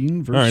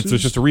Dean versus All right, so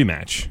it's just a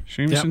rematch.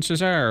 Sheamus and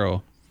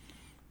Cesaro.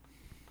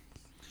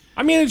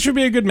 I mean, it should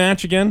be a good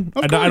match again.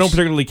 I don't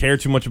particularly care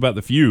too much about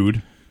the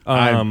feud.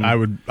 I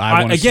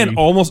want to see.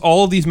 Almost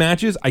all of these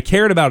matches I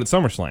cared about at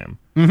SummerSlam.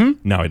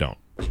 Mm-hmm. Now I don't.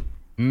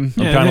 I'm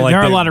kind of like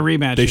there are a lot of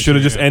rematches. They should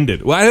have just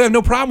ended. Well, I have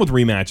no problem with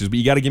rematches, but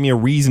you got to give me a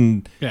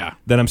reason that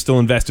I'm still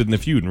invested in the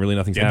feud, and really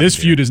nothing's happened. This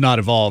feud has not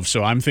evolved,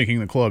 so I'm thinking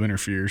the club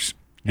interferes.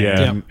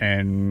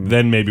 And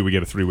then maybe we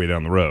get a 3-way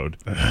down the road.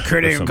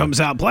 Kurt Angle comes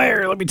out,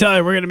 player. Let me tell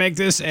you, we're going to make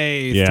this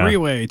a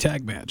 3-way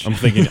tag match. I'm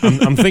thinking.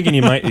 I'm thinking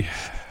you might.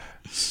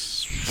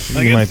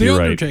 You might be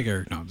right.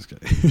 Undertaker. No, I'm just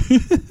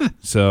kidding.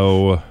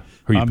 So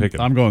who are you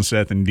picking? I'm going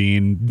Seth and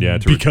Dean.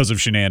 Because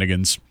of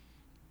shenanigans.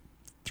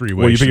 3-way.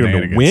 Well, you picking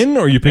them to win,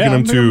 or are you picking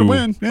them to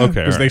win? Yeah, okay,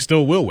 because they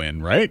still will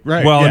win, right?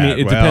 Right. Well, I mean,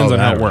 it depends on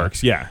how it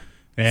works. Yeah.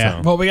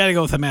 Yeah. So. Well, we got to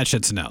go with the match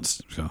that's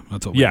announced. So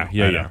that's what.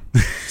 Yeah.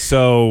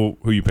 So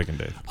who are you picking,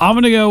 Dave? I'm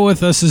gonna go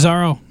with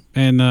Cesaro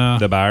and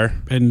The Bar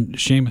and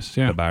Sheamus.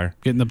 Yeah, The Bar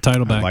getting the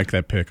title back. I like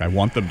that pick. I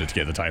want them to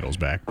get the titles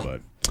back,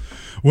 but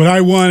what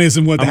I want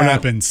isn't what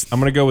happens. I'm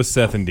gonna go with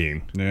Seth and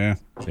Dean. Yeah.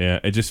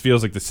 It just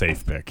feels like the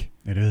safe pick.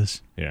 It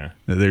is. Yeah.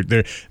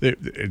 They're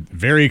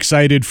very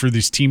excited for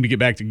this team to get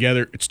back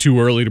together. It's too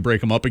early to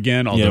break them up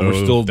again,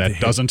 although that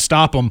doesn't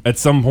stop them. At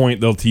some point,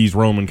 they'll tease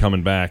Roman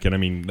coming back, and I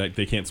mean,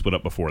 they can't split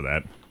up before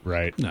that.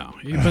 Right. No,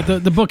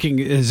 but the booking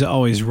is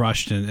always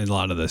rushed in a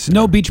lot of this.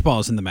 No beach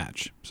balls in the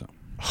match, so.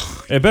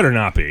 It better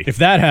not be. If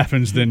that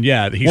happens, then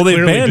he's they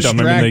clearly banned distracted.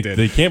 him. I mean,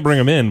 they can't bring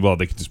him in. Well,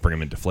 they could just bring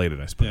him in deflated,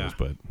 I suppose,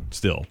 but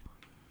still.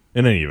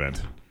 In any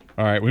event.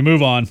 All right, we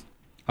move on.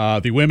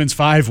 The women's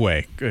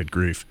 5-way. Good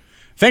grief.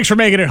 Thanks for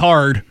making it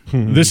hard.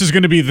 This is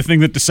going to be the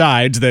thing that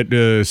decides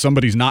that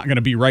somebody's not going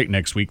to be right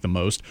next week the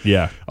most.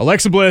 Yeah.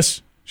 Alexa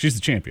Bliss, she's the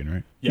champion,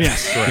 right?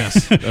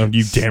 Yes.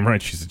 You damn right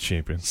she's a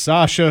champion.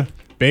 Sasha,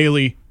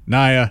 Bayley,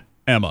 Nia,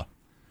 Emma.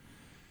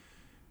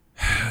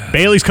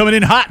 Bayley's coming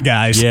in hot,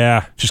 guys.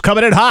 Yeah. She's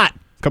coming in hot,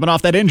 coming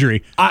off that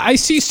injury. I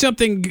see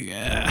something.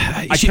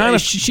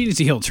 She needs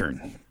a heel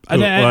turn. I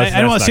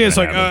don't want to see it's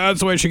like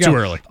that's the way it should go. Too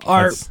early.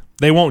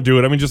 They won't do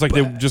it. I mean, just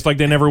like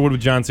they never would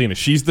with John Cena.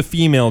 She's the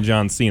female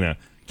John Cena.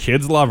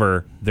 Kids love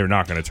her. They're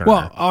not going to turn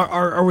her.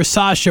 Or with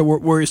Sasha,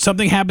 where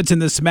something happens in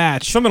this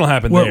match. Something will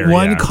happen where there.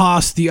 One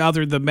costs the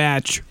other the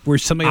match, where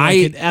somebody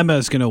like Emma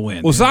is going to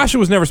win. Well, Sasha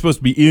was never supposed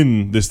to be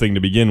in this thing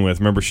to begin with.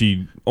 Remember,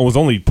 she was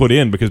only put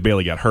in because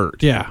Bayley got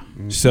hurt. Yeah.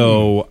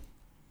 So.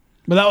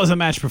 But that was a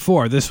match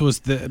before. It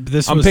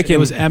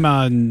was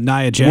Emma and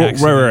Nia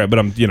Jax. Well, right.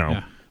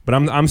 But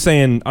I'm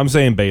saying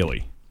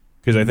Bayley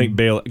because I think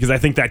I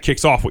think that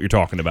kicks off what you're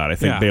talking about. I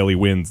think Bayley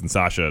wins and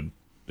Sasha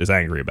is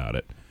angry about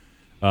it.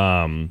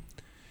 I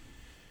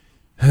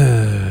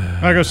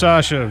go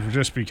Sasha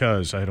just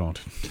because I don't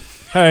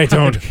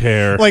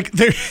care. Like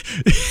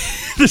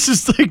this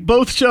is like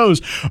both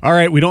shows. All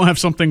right, we don't have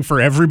something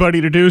for everybody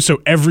to do,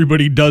 so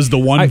everybody does the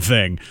one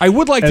thing. I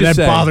would like to say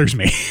that bothers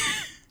me.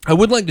 I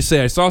would like to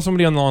say I saw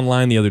somebody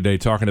online the other day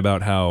talking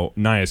about how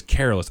Nia's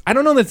careless. I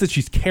don't know that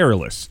she's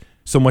careless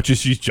so much as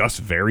she's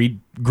just very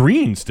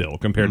green still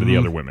compared to the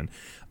other women.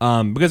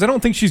 Because I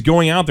don't think she's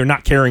going out there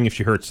not caring if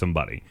she hurts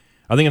somebody.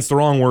 I think it's the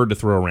wrong word to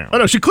throw around. Oh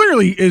no, she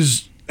clearly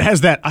has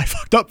that I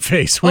fucked up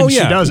face when she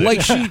does it. Like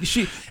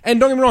she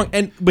and don't get me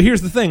wrong, but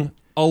here's the thing,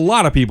 a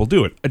lot of people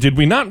do it. Did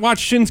we not watch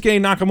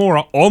Shinsuke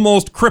Nakamura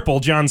almost cripple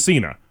John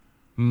Cena?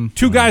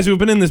 Two guys who have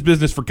been in this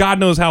business for God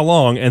knows how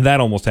long, and that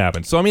almost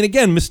happened. So I mean,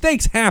 again,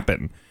 mistakes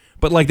happen.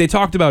 But like they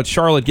talked about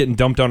Charlotte getting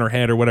dumped on her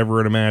head or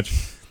whatever in a match.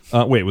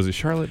 Wait, was it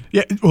Charlotte?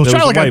 Yeah, well,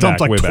 Charlotte got dumped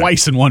like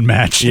twice in one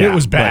match. Yeah, it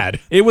was bad.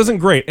 It wasn't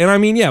great. And I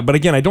mean, but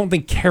again, I don't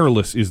think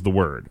careless is the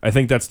word. I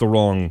think that's the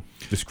wrong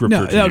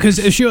descriptor. No, because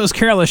if she was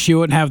careless, she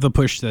wouldn't have the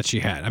push that she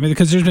had. I mean,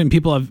 because there's been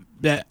people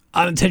that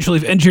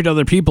unintentionally injured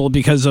other people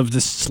because of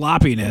this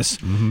sloppiness.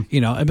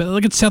 You know, but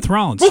look at Seth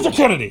Rollins. Mr.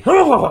 Kennedy.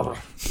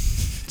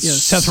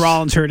 Seth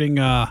Rollins hurting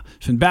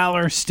Finn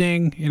Balor,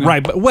 Sting.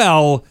 Right, but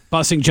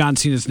busting John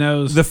Cena's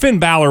nose. The Finn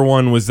Balor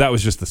one was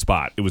just the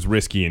spot. It was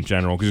risky in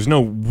general because there's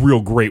no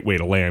real great way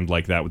to land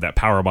like that with that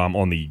powerbomb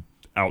on the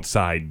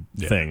outside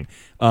thing.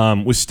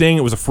 With Sting,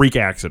 it was a freak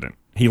accident.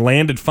 He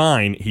landed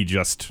fine. He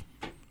just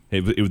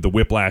the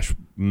whiplash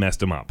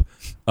messed him up.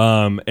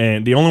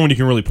 And the only one you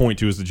can really point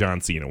to is the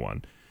John Cena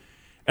one.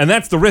 And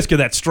that's the risk of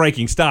that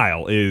striking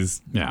style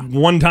is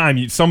one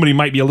time somebody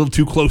might be a little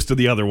too close to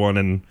the other one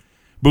and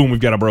boom,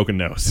 we've got a broken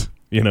nose.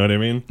 You know what I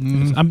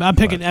mean? I'm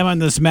picking Emma in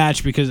this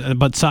match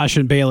but Sasha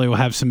and Bayley will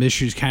have some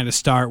issues kind of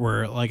start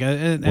where like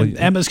and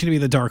Emma's going to be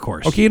the dark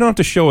horse. Okay, you don't have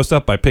to show us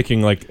up by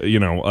picking like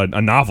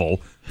a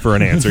novel for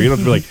an answer. You don't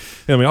have to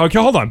be like, okay,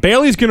 hold on.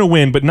 Bayley's going to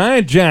win, but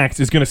Nia Jax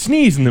is going to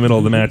sneeze in the middle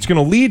of the match. It's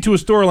going to lead to a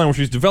storyline where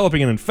she's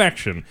developing an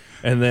infection,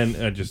 and then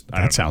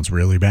that sounds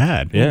really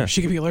bad. Yeah,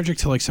 she could be allergic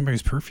to like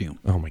somebody's perfume.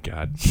 Oh my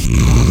god.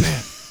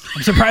 Man.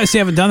 I'm surprised they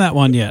haven't done that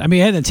one yet. I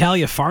mean, I had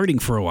Natalia farting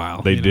for a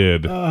while. They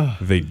did.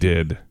 They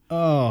did.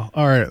 Oh,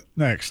 all right.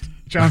 Next,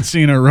 John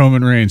Cena,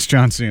 Roman Reigns.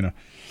 John Cena.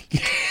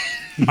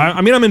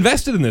 I mean, I'm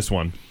invested in this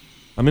one.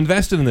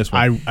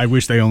 I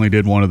wish they only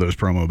did one of those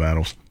promo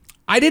battles.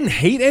 I didn't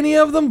hate any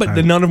of them, but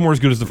none of them were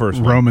as good as the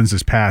first one.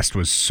 Roman's past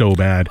was so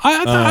bad.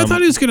 I thought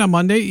he was good on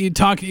Monday. You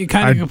kind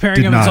of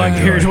comparing him. It's like,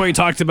 here's what he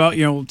talked about,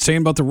 saying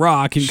about The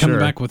Rock and coming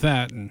back with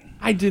that. And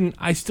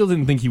I still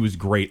didn't think he was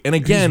great. And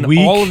again,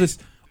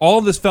 all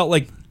of this felt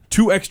like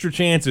 2 extra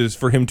chances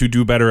for him to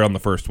do better on the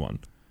first one.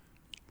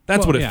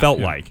 That's what it felt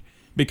like.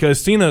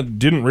 Because Cena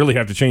didn't really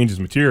have to change his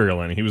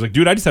material, and he was like,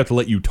 dude, I just have to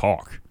let you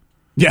talk.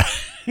 Yeah.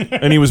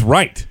 And he was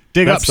right.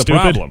 That's the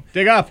problem.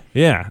 Dig up.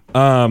 Yeah.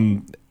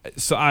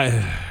 So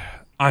I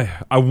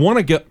want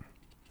to get.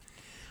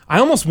 I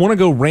almost want to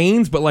go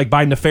Reigns, but like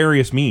by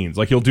nefarious means.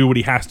 Like he'll do what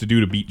he has to do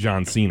to beat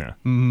John Cena.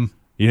 Mm-hmm.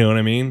 You know what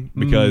I mean?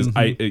 Because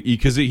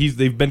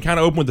they've been kind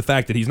of open with the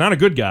fact that he's not a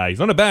good guy. He's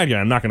not a bad guy.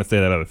 I'm not going to say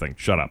that other thing.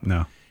 Shut up.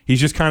 No. He's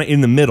just kind of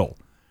in the middle,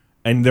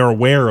 and they're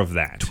aware of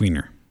that.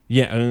 Tweener.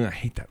 Yeah, I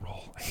hate that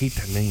role. I hate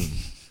that name.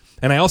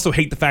 And I also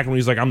hate the fact when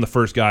he's like, I'm the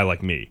first guy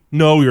like me.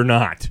 No, you're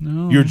not.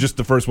 No. You're just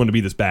the first one to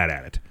be this bad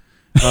at it.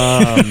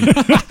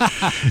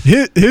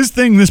 His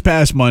thing this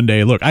past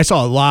Monday, look, I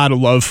saw a lot of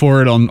love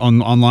for it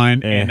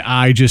online, and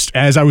I just,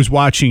 as I was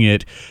watching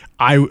it,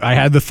 I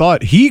had the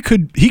thought he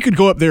could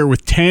go up there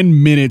with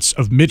 10 minutes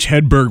of Mitch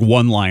Hedberg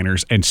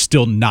one-liners and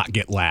still not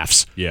get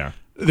laughs. Yeah.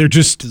 They're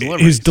just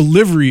his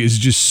delivery is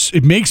just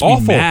it makes me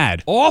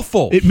mad.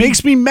 Awful. It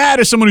makes me mad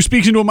as someone who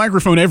speaks into a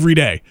microphone every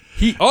day.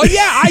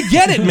 I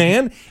get it,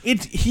 man.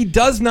 He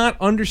does not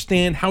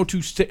understand how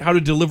to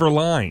deliver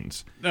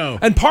lines. No.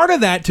 And part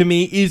of that to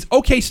me is,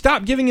 okay,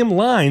 stop giving him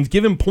lines,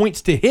 give him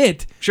points to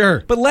hit.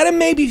 Sure. But let him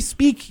maybe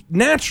speak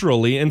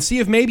naturally and see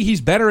if maybe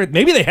he's better at,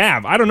 maybe they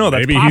have. I don't know.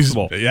 That's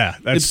possible.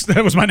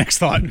 That was my next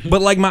thought.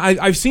 But like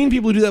I've seen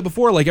people do that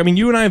before. Like, I mean,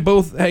 you and I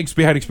both had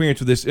experience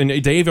with this, and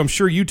Dave, I'm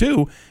sure you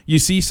too. You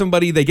see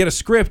somebody, they get a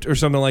script or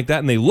something like that,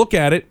 and they look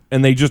at it,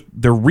 and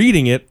they're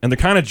reading it, and they're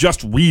kind of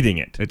just reading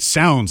it. It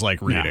sounds like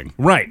reading.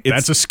 Right.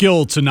 That's a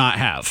skill to not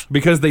have.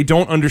 Because they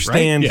don't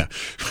understand. Right?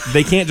 Yeah.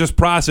 They can't just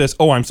process,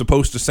 I'm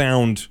supposed to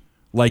sound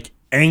like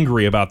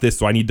angry about this,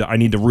 so I need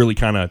to really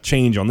kind of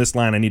change on this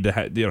line. I need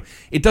to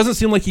it doesn't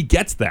seem like he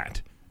gets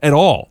that at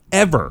all,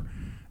 ever.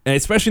 And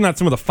especially not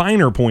some of the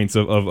finer points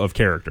of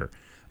character.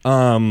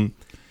 But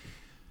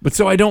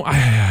so I don't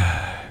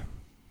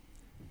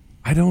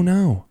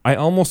know.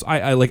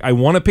 I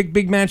want to pick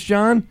Big Match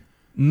John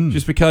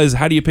just because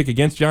how do you pick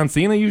against John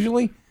Cena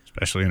usually?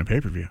 Especially in a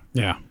pay-per-view.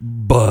 Yeah.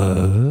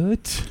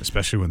 But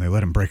especially when they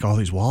let him break all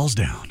these walls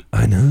down.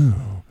 I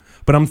know.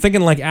 But I'm thinking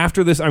like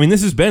after this, I mean,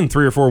 this has been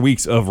 3 or 4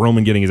 weeks of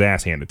Roman getting his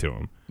ass handed to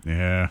him.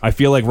 Yeah. I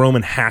feel like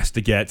Roman has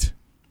to get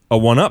a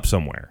one-up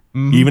somewhere,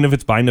 even if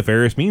it's by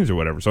nefarious means or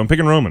whatever. So I'm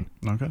picking Roman.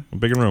 Okay. I'm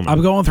picking Roman.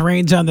 I'm going with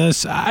Reigns on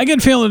this. I get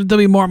a feeling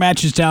there'll be more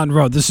matches down the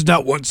road. This is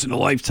not once in a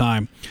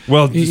lifetime.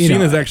 Well,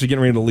 Cena's actually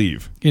getting ready to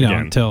leave. Again.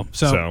 Until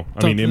I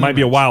mean, it might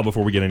be a while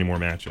before we get any more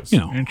matches.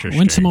 Interesting.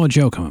 When Samoa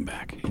Joe coming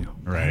back?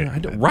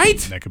 Right. Right?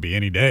 That could be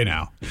any day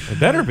now. It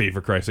better be,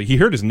 for Christ's sake. He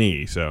hurt his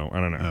knee, so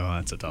I don't know. Oh,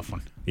 that's a tough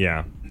one.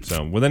 Yeah.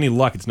 So with any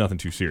luck, it's nothing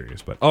too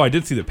serious. But I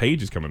did see that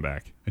Paige is coming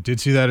back. I did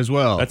see that as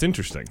well. That's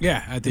interesting.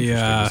 Yeah, at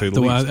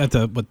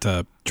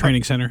the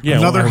training center. Yeah,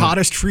 another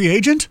hottest free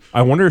agent.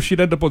 I wonder if she'd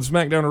end up on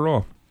SmackDown or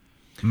Raw.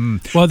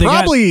 Well, they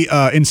probably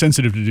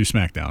insensitive to do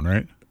SmackDown,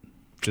 right?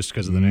 Just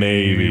because of the name.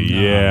 Maybe,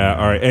 yeah.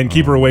 All right, and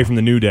keep her away from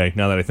the New Day.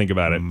 Now that I think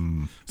about it,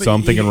 so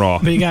I'm thinking Raw.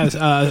 But you guys,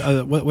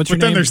 what's your name? But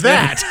then there's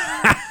that.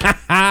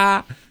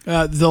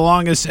 The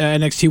longest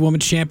NXT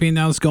Women's Champion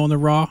now is going to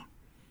Raw.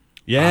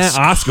 Yeah,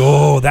 Asuka.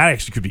 Oh, that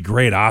actually could be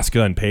great.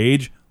 Asuka and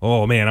Paige.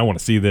 Oh man, I want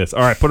to see this.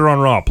 All right, put her on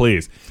Raw,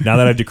 please. Now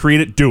that I've decreed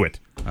it, do it.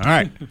 All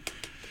right.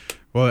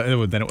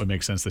 Well, then it would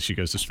make sense that she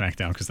goes to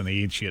SmackDown because then they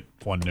each get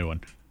one new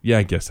one. Yeah,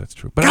 I guess that's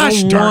true. But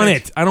Gosh, I don't want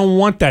it. I don't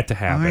want that to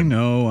happen. I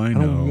know. I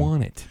don't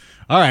want it.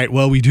 All right.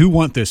 Well, we do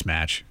want this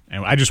match,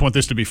 and I just want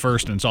this to be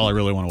first, and it's all I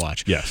really want to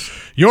watch. Yes.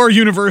 Your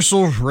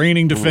Universal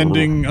reigning,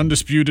 defending,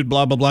 undisputed,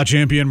 blah blah blah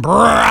champion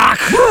Brock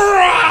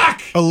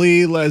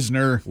Ali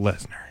Lesnar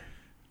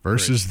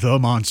versus the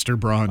monster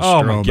Braun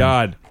Strowman. Oh my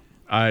God.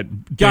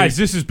 Guys,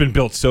 this has been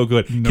built so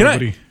good.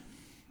 Nobody.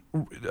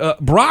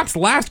 Brock's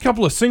last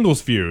couple of singles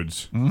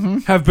feuds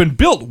have been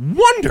built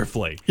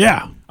wonderfully.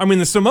 Yeah. I mean,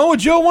 the Samoa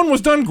Joe one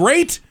was done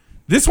great.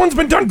 This one's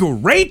been done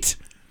great.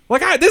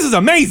 This is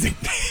amazing.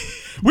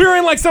 We were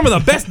in like some of the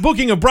best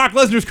booking of Brock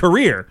Lesnar's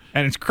career.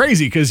 And it's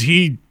crazy because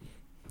he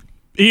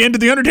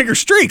ended the Undertaker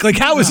streak. Like,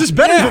 how is this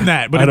better than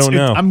that? But I don't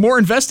know. I'm more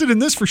invested in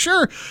this for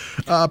sure.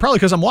 Probably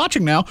because I'm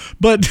watching now.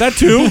 But that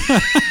too.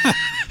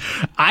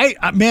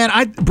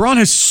 Braun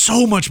has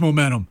so much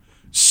momentum.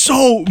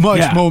 So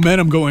much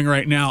momentum going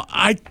right now.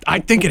 I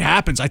think it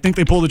happens. I think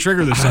they pull the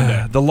trigger this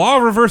Sunday. The law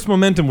of reverse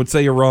momentum would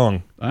say you're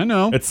wrong. I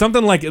know. It's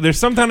something like there's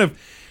some kind of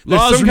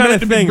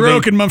thing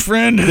broken, my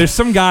friend. There's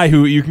some guy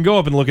who you can go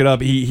up and look it up.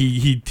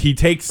 He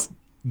takes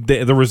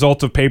the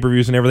results of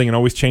pay-per-views and everything and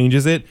always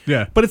changes it.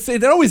 Yeah. But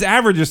it always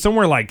averages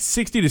somewhere like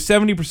 60 to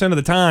 70% of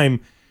the time.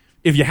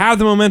 If you have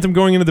the momentum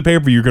going into the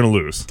pay-per-view, you're going to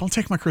lose. Don't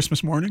take my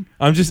Christmas morning.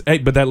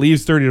 But that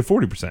leaves 30 to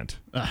 40%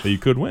 that you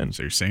could win.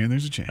 So you're saying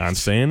there's a chance. I'm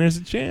saying there's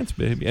a chance,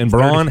 baby. And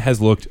Braun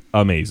has looked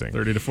amazing.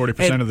 30 to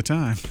 40% of the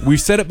time.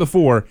 We've said it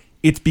before.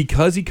 It's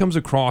because he comes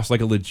across like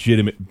a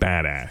legitimate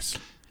badass.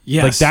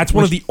 Yes. Like that's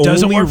one of the only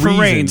doesn't work reasons.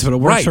 for Reigns, but it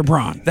works for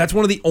Braun. That's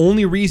one of the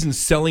only reasons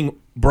selling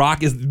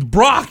Brock is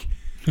Brock.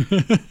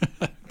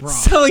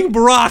 Selling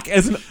Brock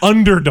as an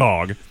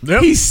underdog.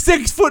 Yep. He's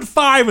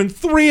 6'5" and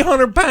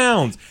 300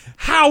 pounds.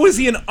 How is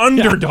he an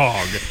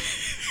underdog?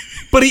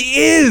 But he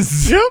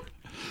is. Yep.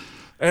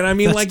 And I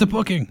mean, that's the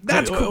booking.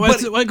 That's cool.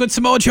 When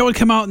Samoa Joe would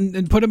come out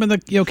and put him in the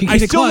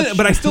Kikita clutch.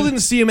 But I still didn't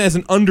see him as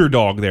an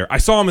underdog there. I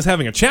saw him as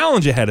having a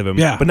challenge ahead of him,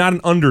 but not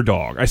an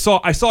underdog. I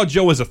saw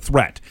Joe as a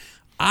threat.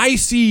 I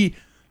see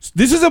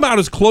this is about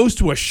as close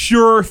to a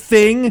sure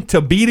thing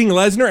to beating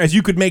Lesnar as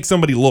you could make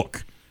somebody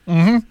look.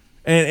 Mm-hmm.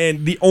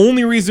 And the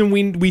only reason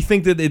we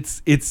think that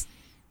it's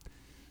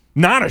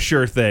not a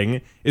sure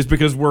thing is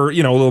because we're a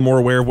little more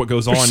aware of what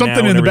goes on. There's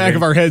something in the back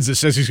of our heads that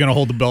says he's going to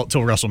hold the belt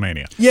till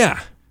WrestleMania. Yeah.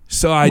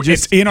 So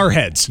it's in our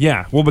heads.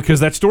 Yeah. Well,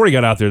 because that story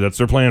got out there that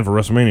they're planning for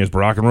WrestleMania is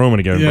Brock and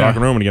Roman again. Yeah. Brock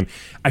and Roman again.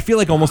 I feel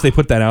like almost they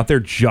put that out there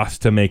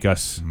just to make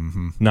us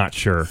not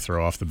sure.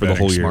 Throw off the for the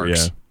whole year.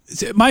 smarts. Yeah.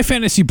 My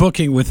fantasy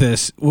booking with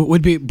this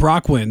would be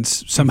Brock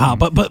wins somehow,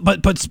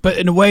 but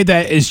in a way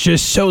that is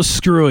just so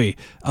screwy,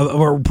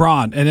 or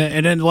Braun,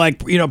 and then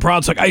like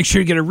Braun's like, I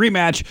should get a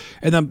rematch,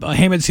 and then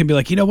Heyman's gonna be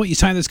like, you know what, you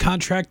signed this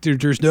contract,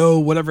 there's no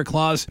whatever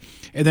clause,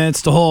 and then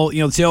it's the whole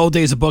it's the old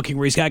days of booking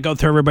where he's got to go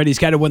through everybody, he's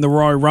got to win the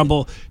Royal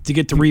Rumble to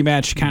get the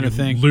rematch kind of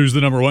thing. Lose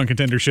the number 1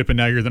 contendership, and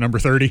now you're the number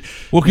 30.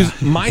 Well,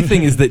 because my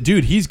thing is that,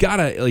 dude, he's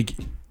gotta like.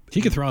 He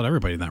could throw out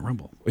everybody in that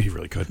Rumble. He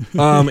really could.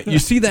 You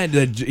see that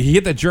he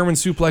hit that German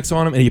suplex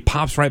on him, and he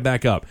pops right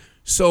back up.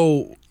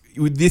 So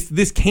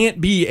this can't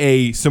be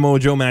a Samoa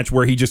Joe match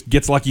where he just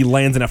gets lucky,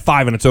 lands in a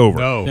 5, and it's over.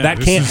 No, that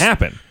can't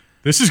happen.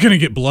 This is going to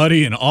get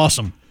bloody and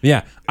awesome.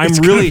 Yeah, It's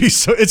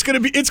going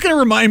to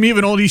remind me of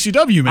an old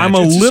ECW match. I'm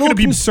a little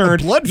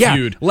concerned. A blood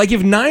feud. Like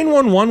if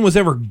 911 was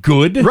ever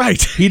good, right?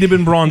 He'd have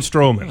been Braun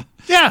Strowman.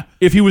 Yeah.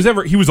 If he was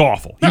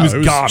awful. He was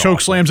god choke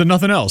slams and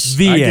nothing else.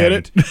 I get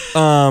it.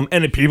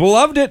 And people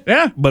loved it.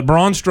 Yeah. But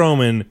Braun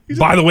Strowman,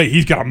 by the way,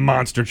 he's got a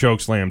monster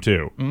choke slam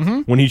too.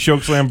 Mm-hmm. When he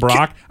choke slammed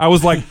Brock, I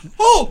was like,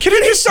 oh, can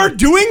he start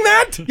doing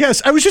that?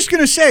 Yes, I was just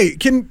gonna say,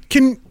 can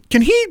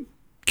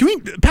we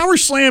power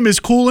slam is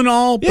cool and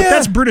all, but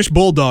that's British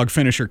Bulldog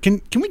finisher.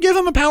 Can we give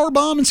him a power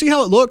bomb and see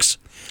how it looks?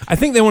 I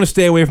think they want to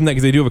stay away from that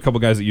because they do have a couple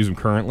guys that use them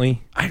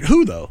currently.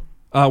 Who though?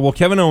 Well,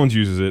 Kevin Owens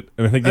uses it,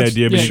 and I think the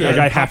idea being a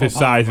guy half his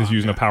size is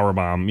using a power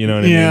bomb. You know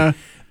what I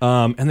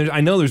mean? And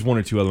I know there's one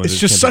or two other ones. It's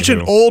just such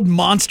an old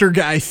monster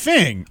guy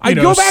thing. I'd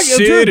go back,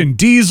 Sid and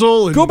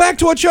Diesel. And go back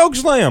to a choke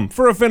slam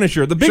for a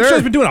finisher. The Big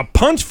Show's been doing a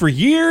punch for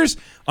years.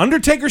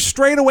 Undertaker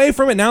strayed away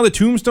from it. Now the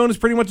Tombstone is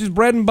pretty much his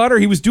bread and butter.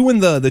 He was doing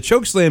the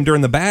choke slam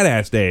during the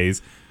Badass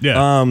days.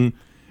 Yeah.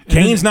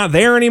 Kane's not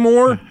there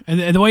anymore.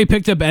 And the way he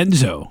picked up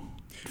Enzo.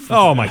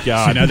 Oh my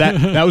God. Now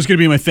that was going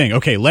to be my thing.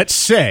 Okay, let's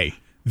say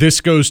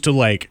this goes to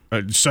like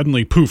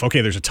suddenly poof.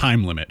 Okay, there's a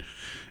time limit,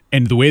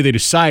 and the way they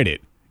decide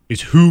it is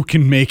who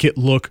can make it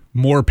look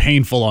more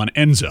painful on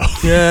Enzo.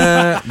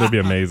 Yeah, that'd be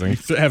amazing.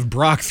 To have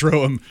Brock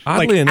throw him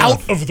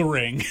enough, out of the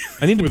ring.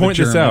 I need to point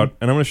this out,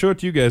 and I'm going to show it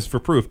to you guys for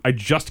proof. I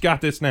just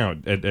got this now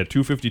at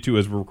 2:52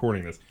 as we're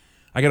recording this.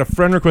 I got a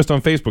friend request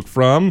on Facebook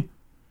from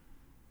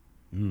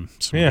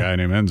some guy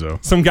named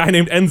Enzo. Some guy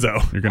named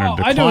Enzo. You're going to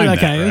decline I know who that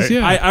guy right? is.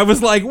 Yeah. I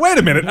was like, wait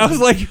a minute. I was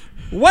like,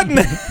 what in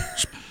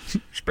the...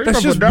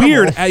 That's just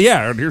weird.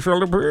 And here's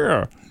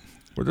Oliver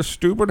with a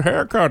stupid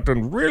haircut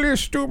and really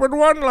stupid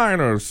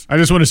one-liners. I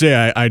just want to say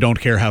I don't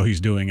care how he's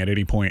doing at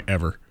any point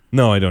ever.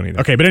 No, I don't either.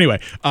 Okay, but anyway.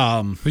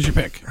 Who's your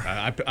pick?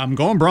 I'm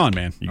going Braun,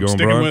 man. I'm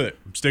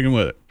sticking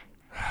with it.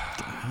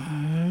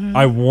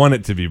 I want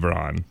it to be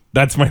Braun.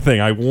 That's my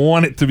thing. I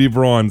want it to be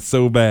Braun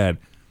so bad.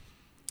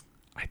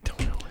 I don't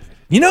know.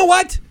 You know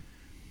what?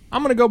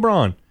 I'm going to go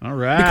Braun. All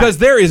right. Because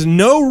there is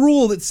no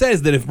rule that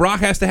says that if Brock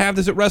has to have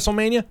this at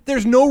WrestleMania,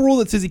 there's no rule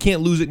that says he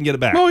can't lose it and get it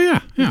back. Oh,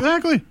 yeah.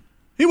 Exactly.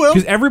 He will.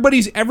 Because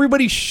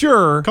everybody's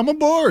sure. Come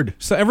aboard.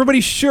 So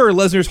everybody's sure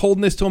Lesnar's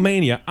holding this till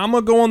Mania. I'm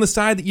going to go on the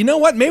side that, you know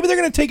what? Maybe they're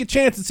going to take a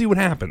chance and see what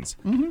happens.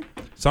 Mm-hmm.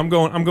 So I'm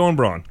going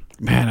Braun.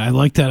 Man, I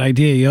like that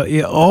idea.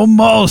 You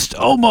almost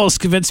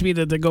convinced me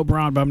to go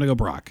Braun, but I'm going to go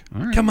Brock.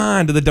 All right. Come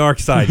on to the dark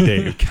side,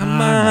 Dave. Come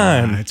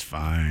on. It's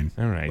fine.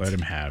 All right. Let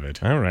him have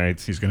it. All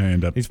right. He's going to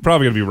end up. He's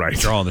probably going to be right.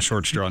 Drawing the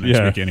short straw next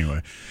week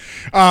anyway.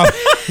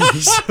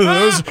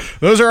 So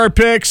those are our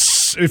picks.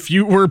 If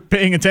you were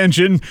paying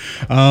attention,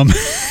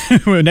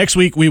 next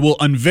week we will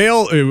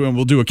unveil.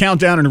 We'll do a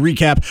countdown and a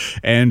recap,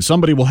 and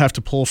somebody will have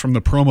to pull from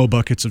the promo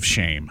buckets of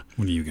shame.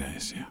 One of you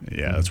guys.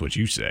 Yeah, that's what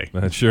you say.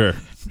 Sure.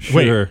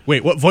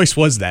 Wait. What voice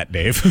was that,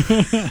 Dave?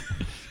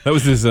 That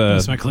was his.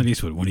 That's my Clint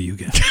Eastwood. One of you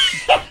guys.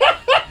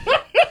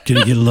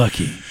 Gonna get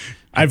lucky.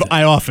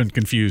 I often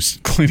confuse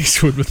Clint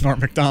Eastwood with Norm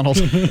Macdonald.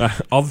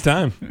 All the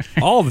time.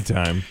 All the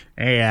time.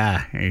 Hey,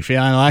 are you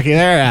feeling lucky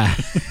there?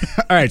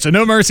 All right, so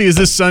No Mercy is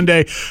this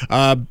Sunday.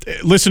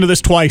 Listen to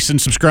this twice and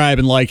subscribe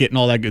and like it and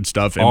all that good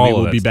stuff. And we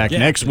will be back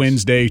next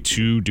Wednesday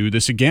to do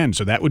this again.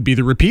 So that would be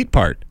the repeat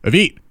part of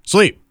Eat,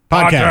 Sleep,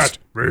 Podcast,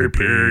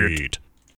 Repeat.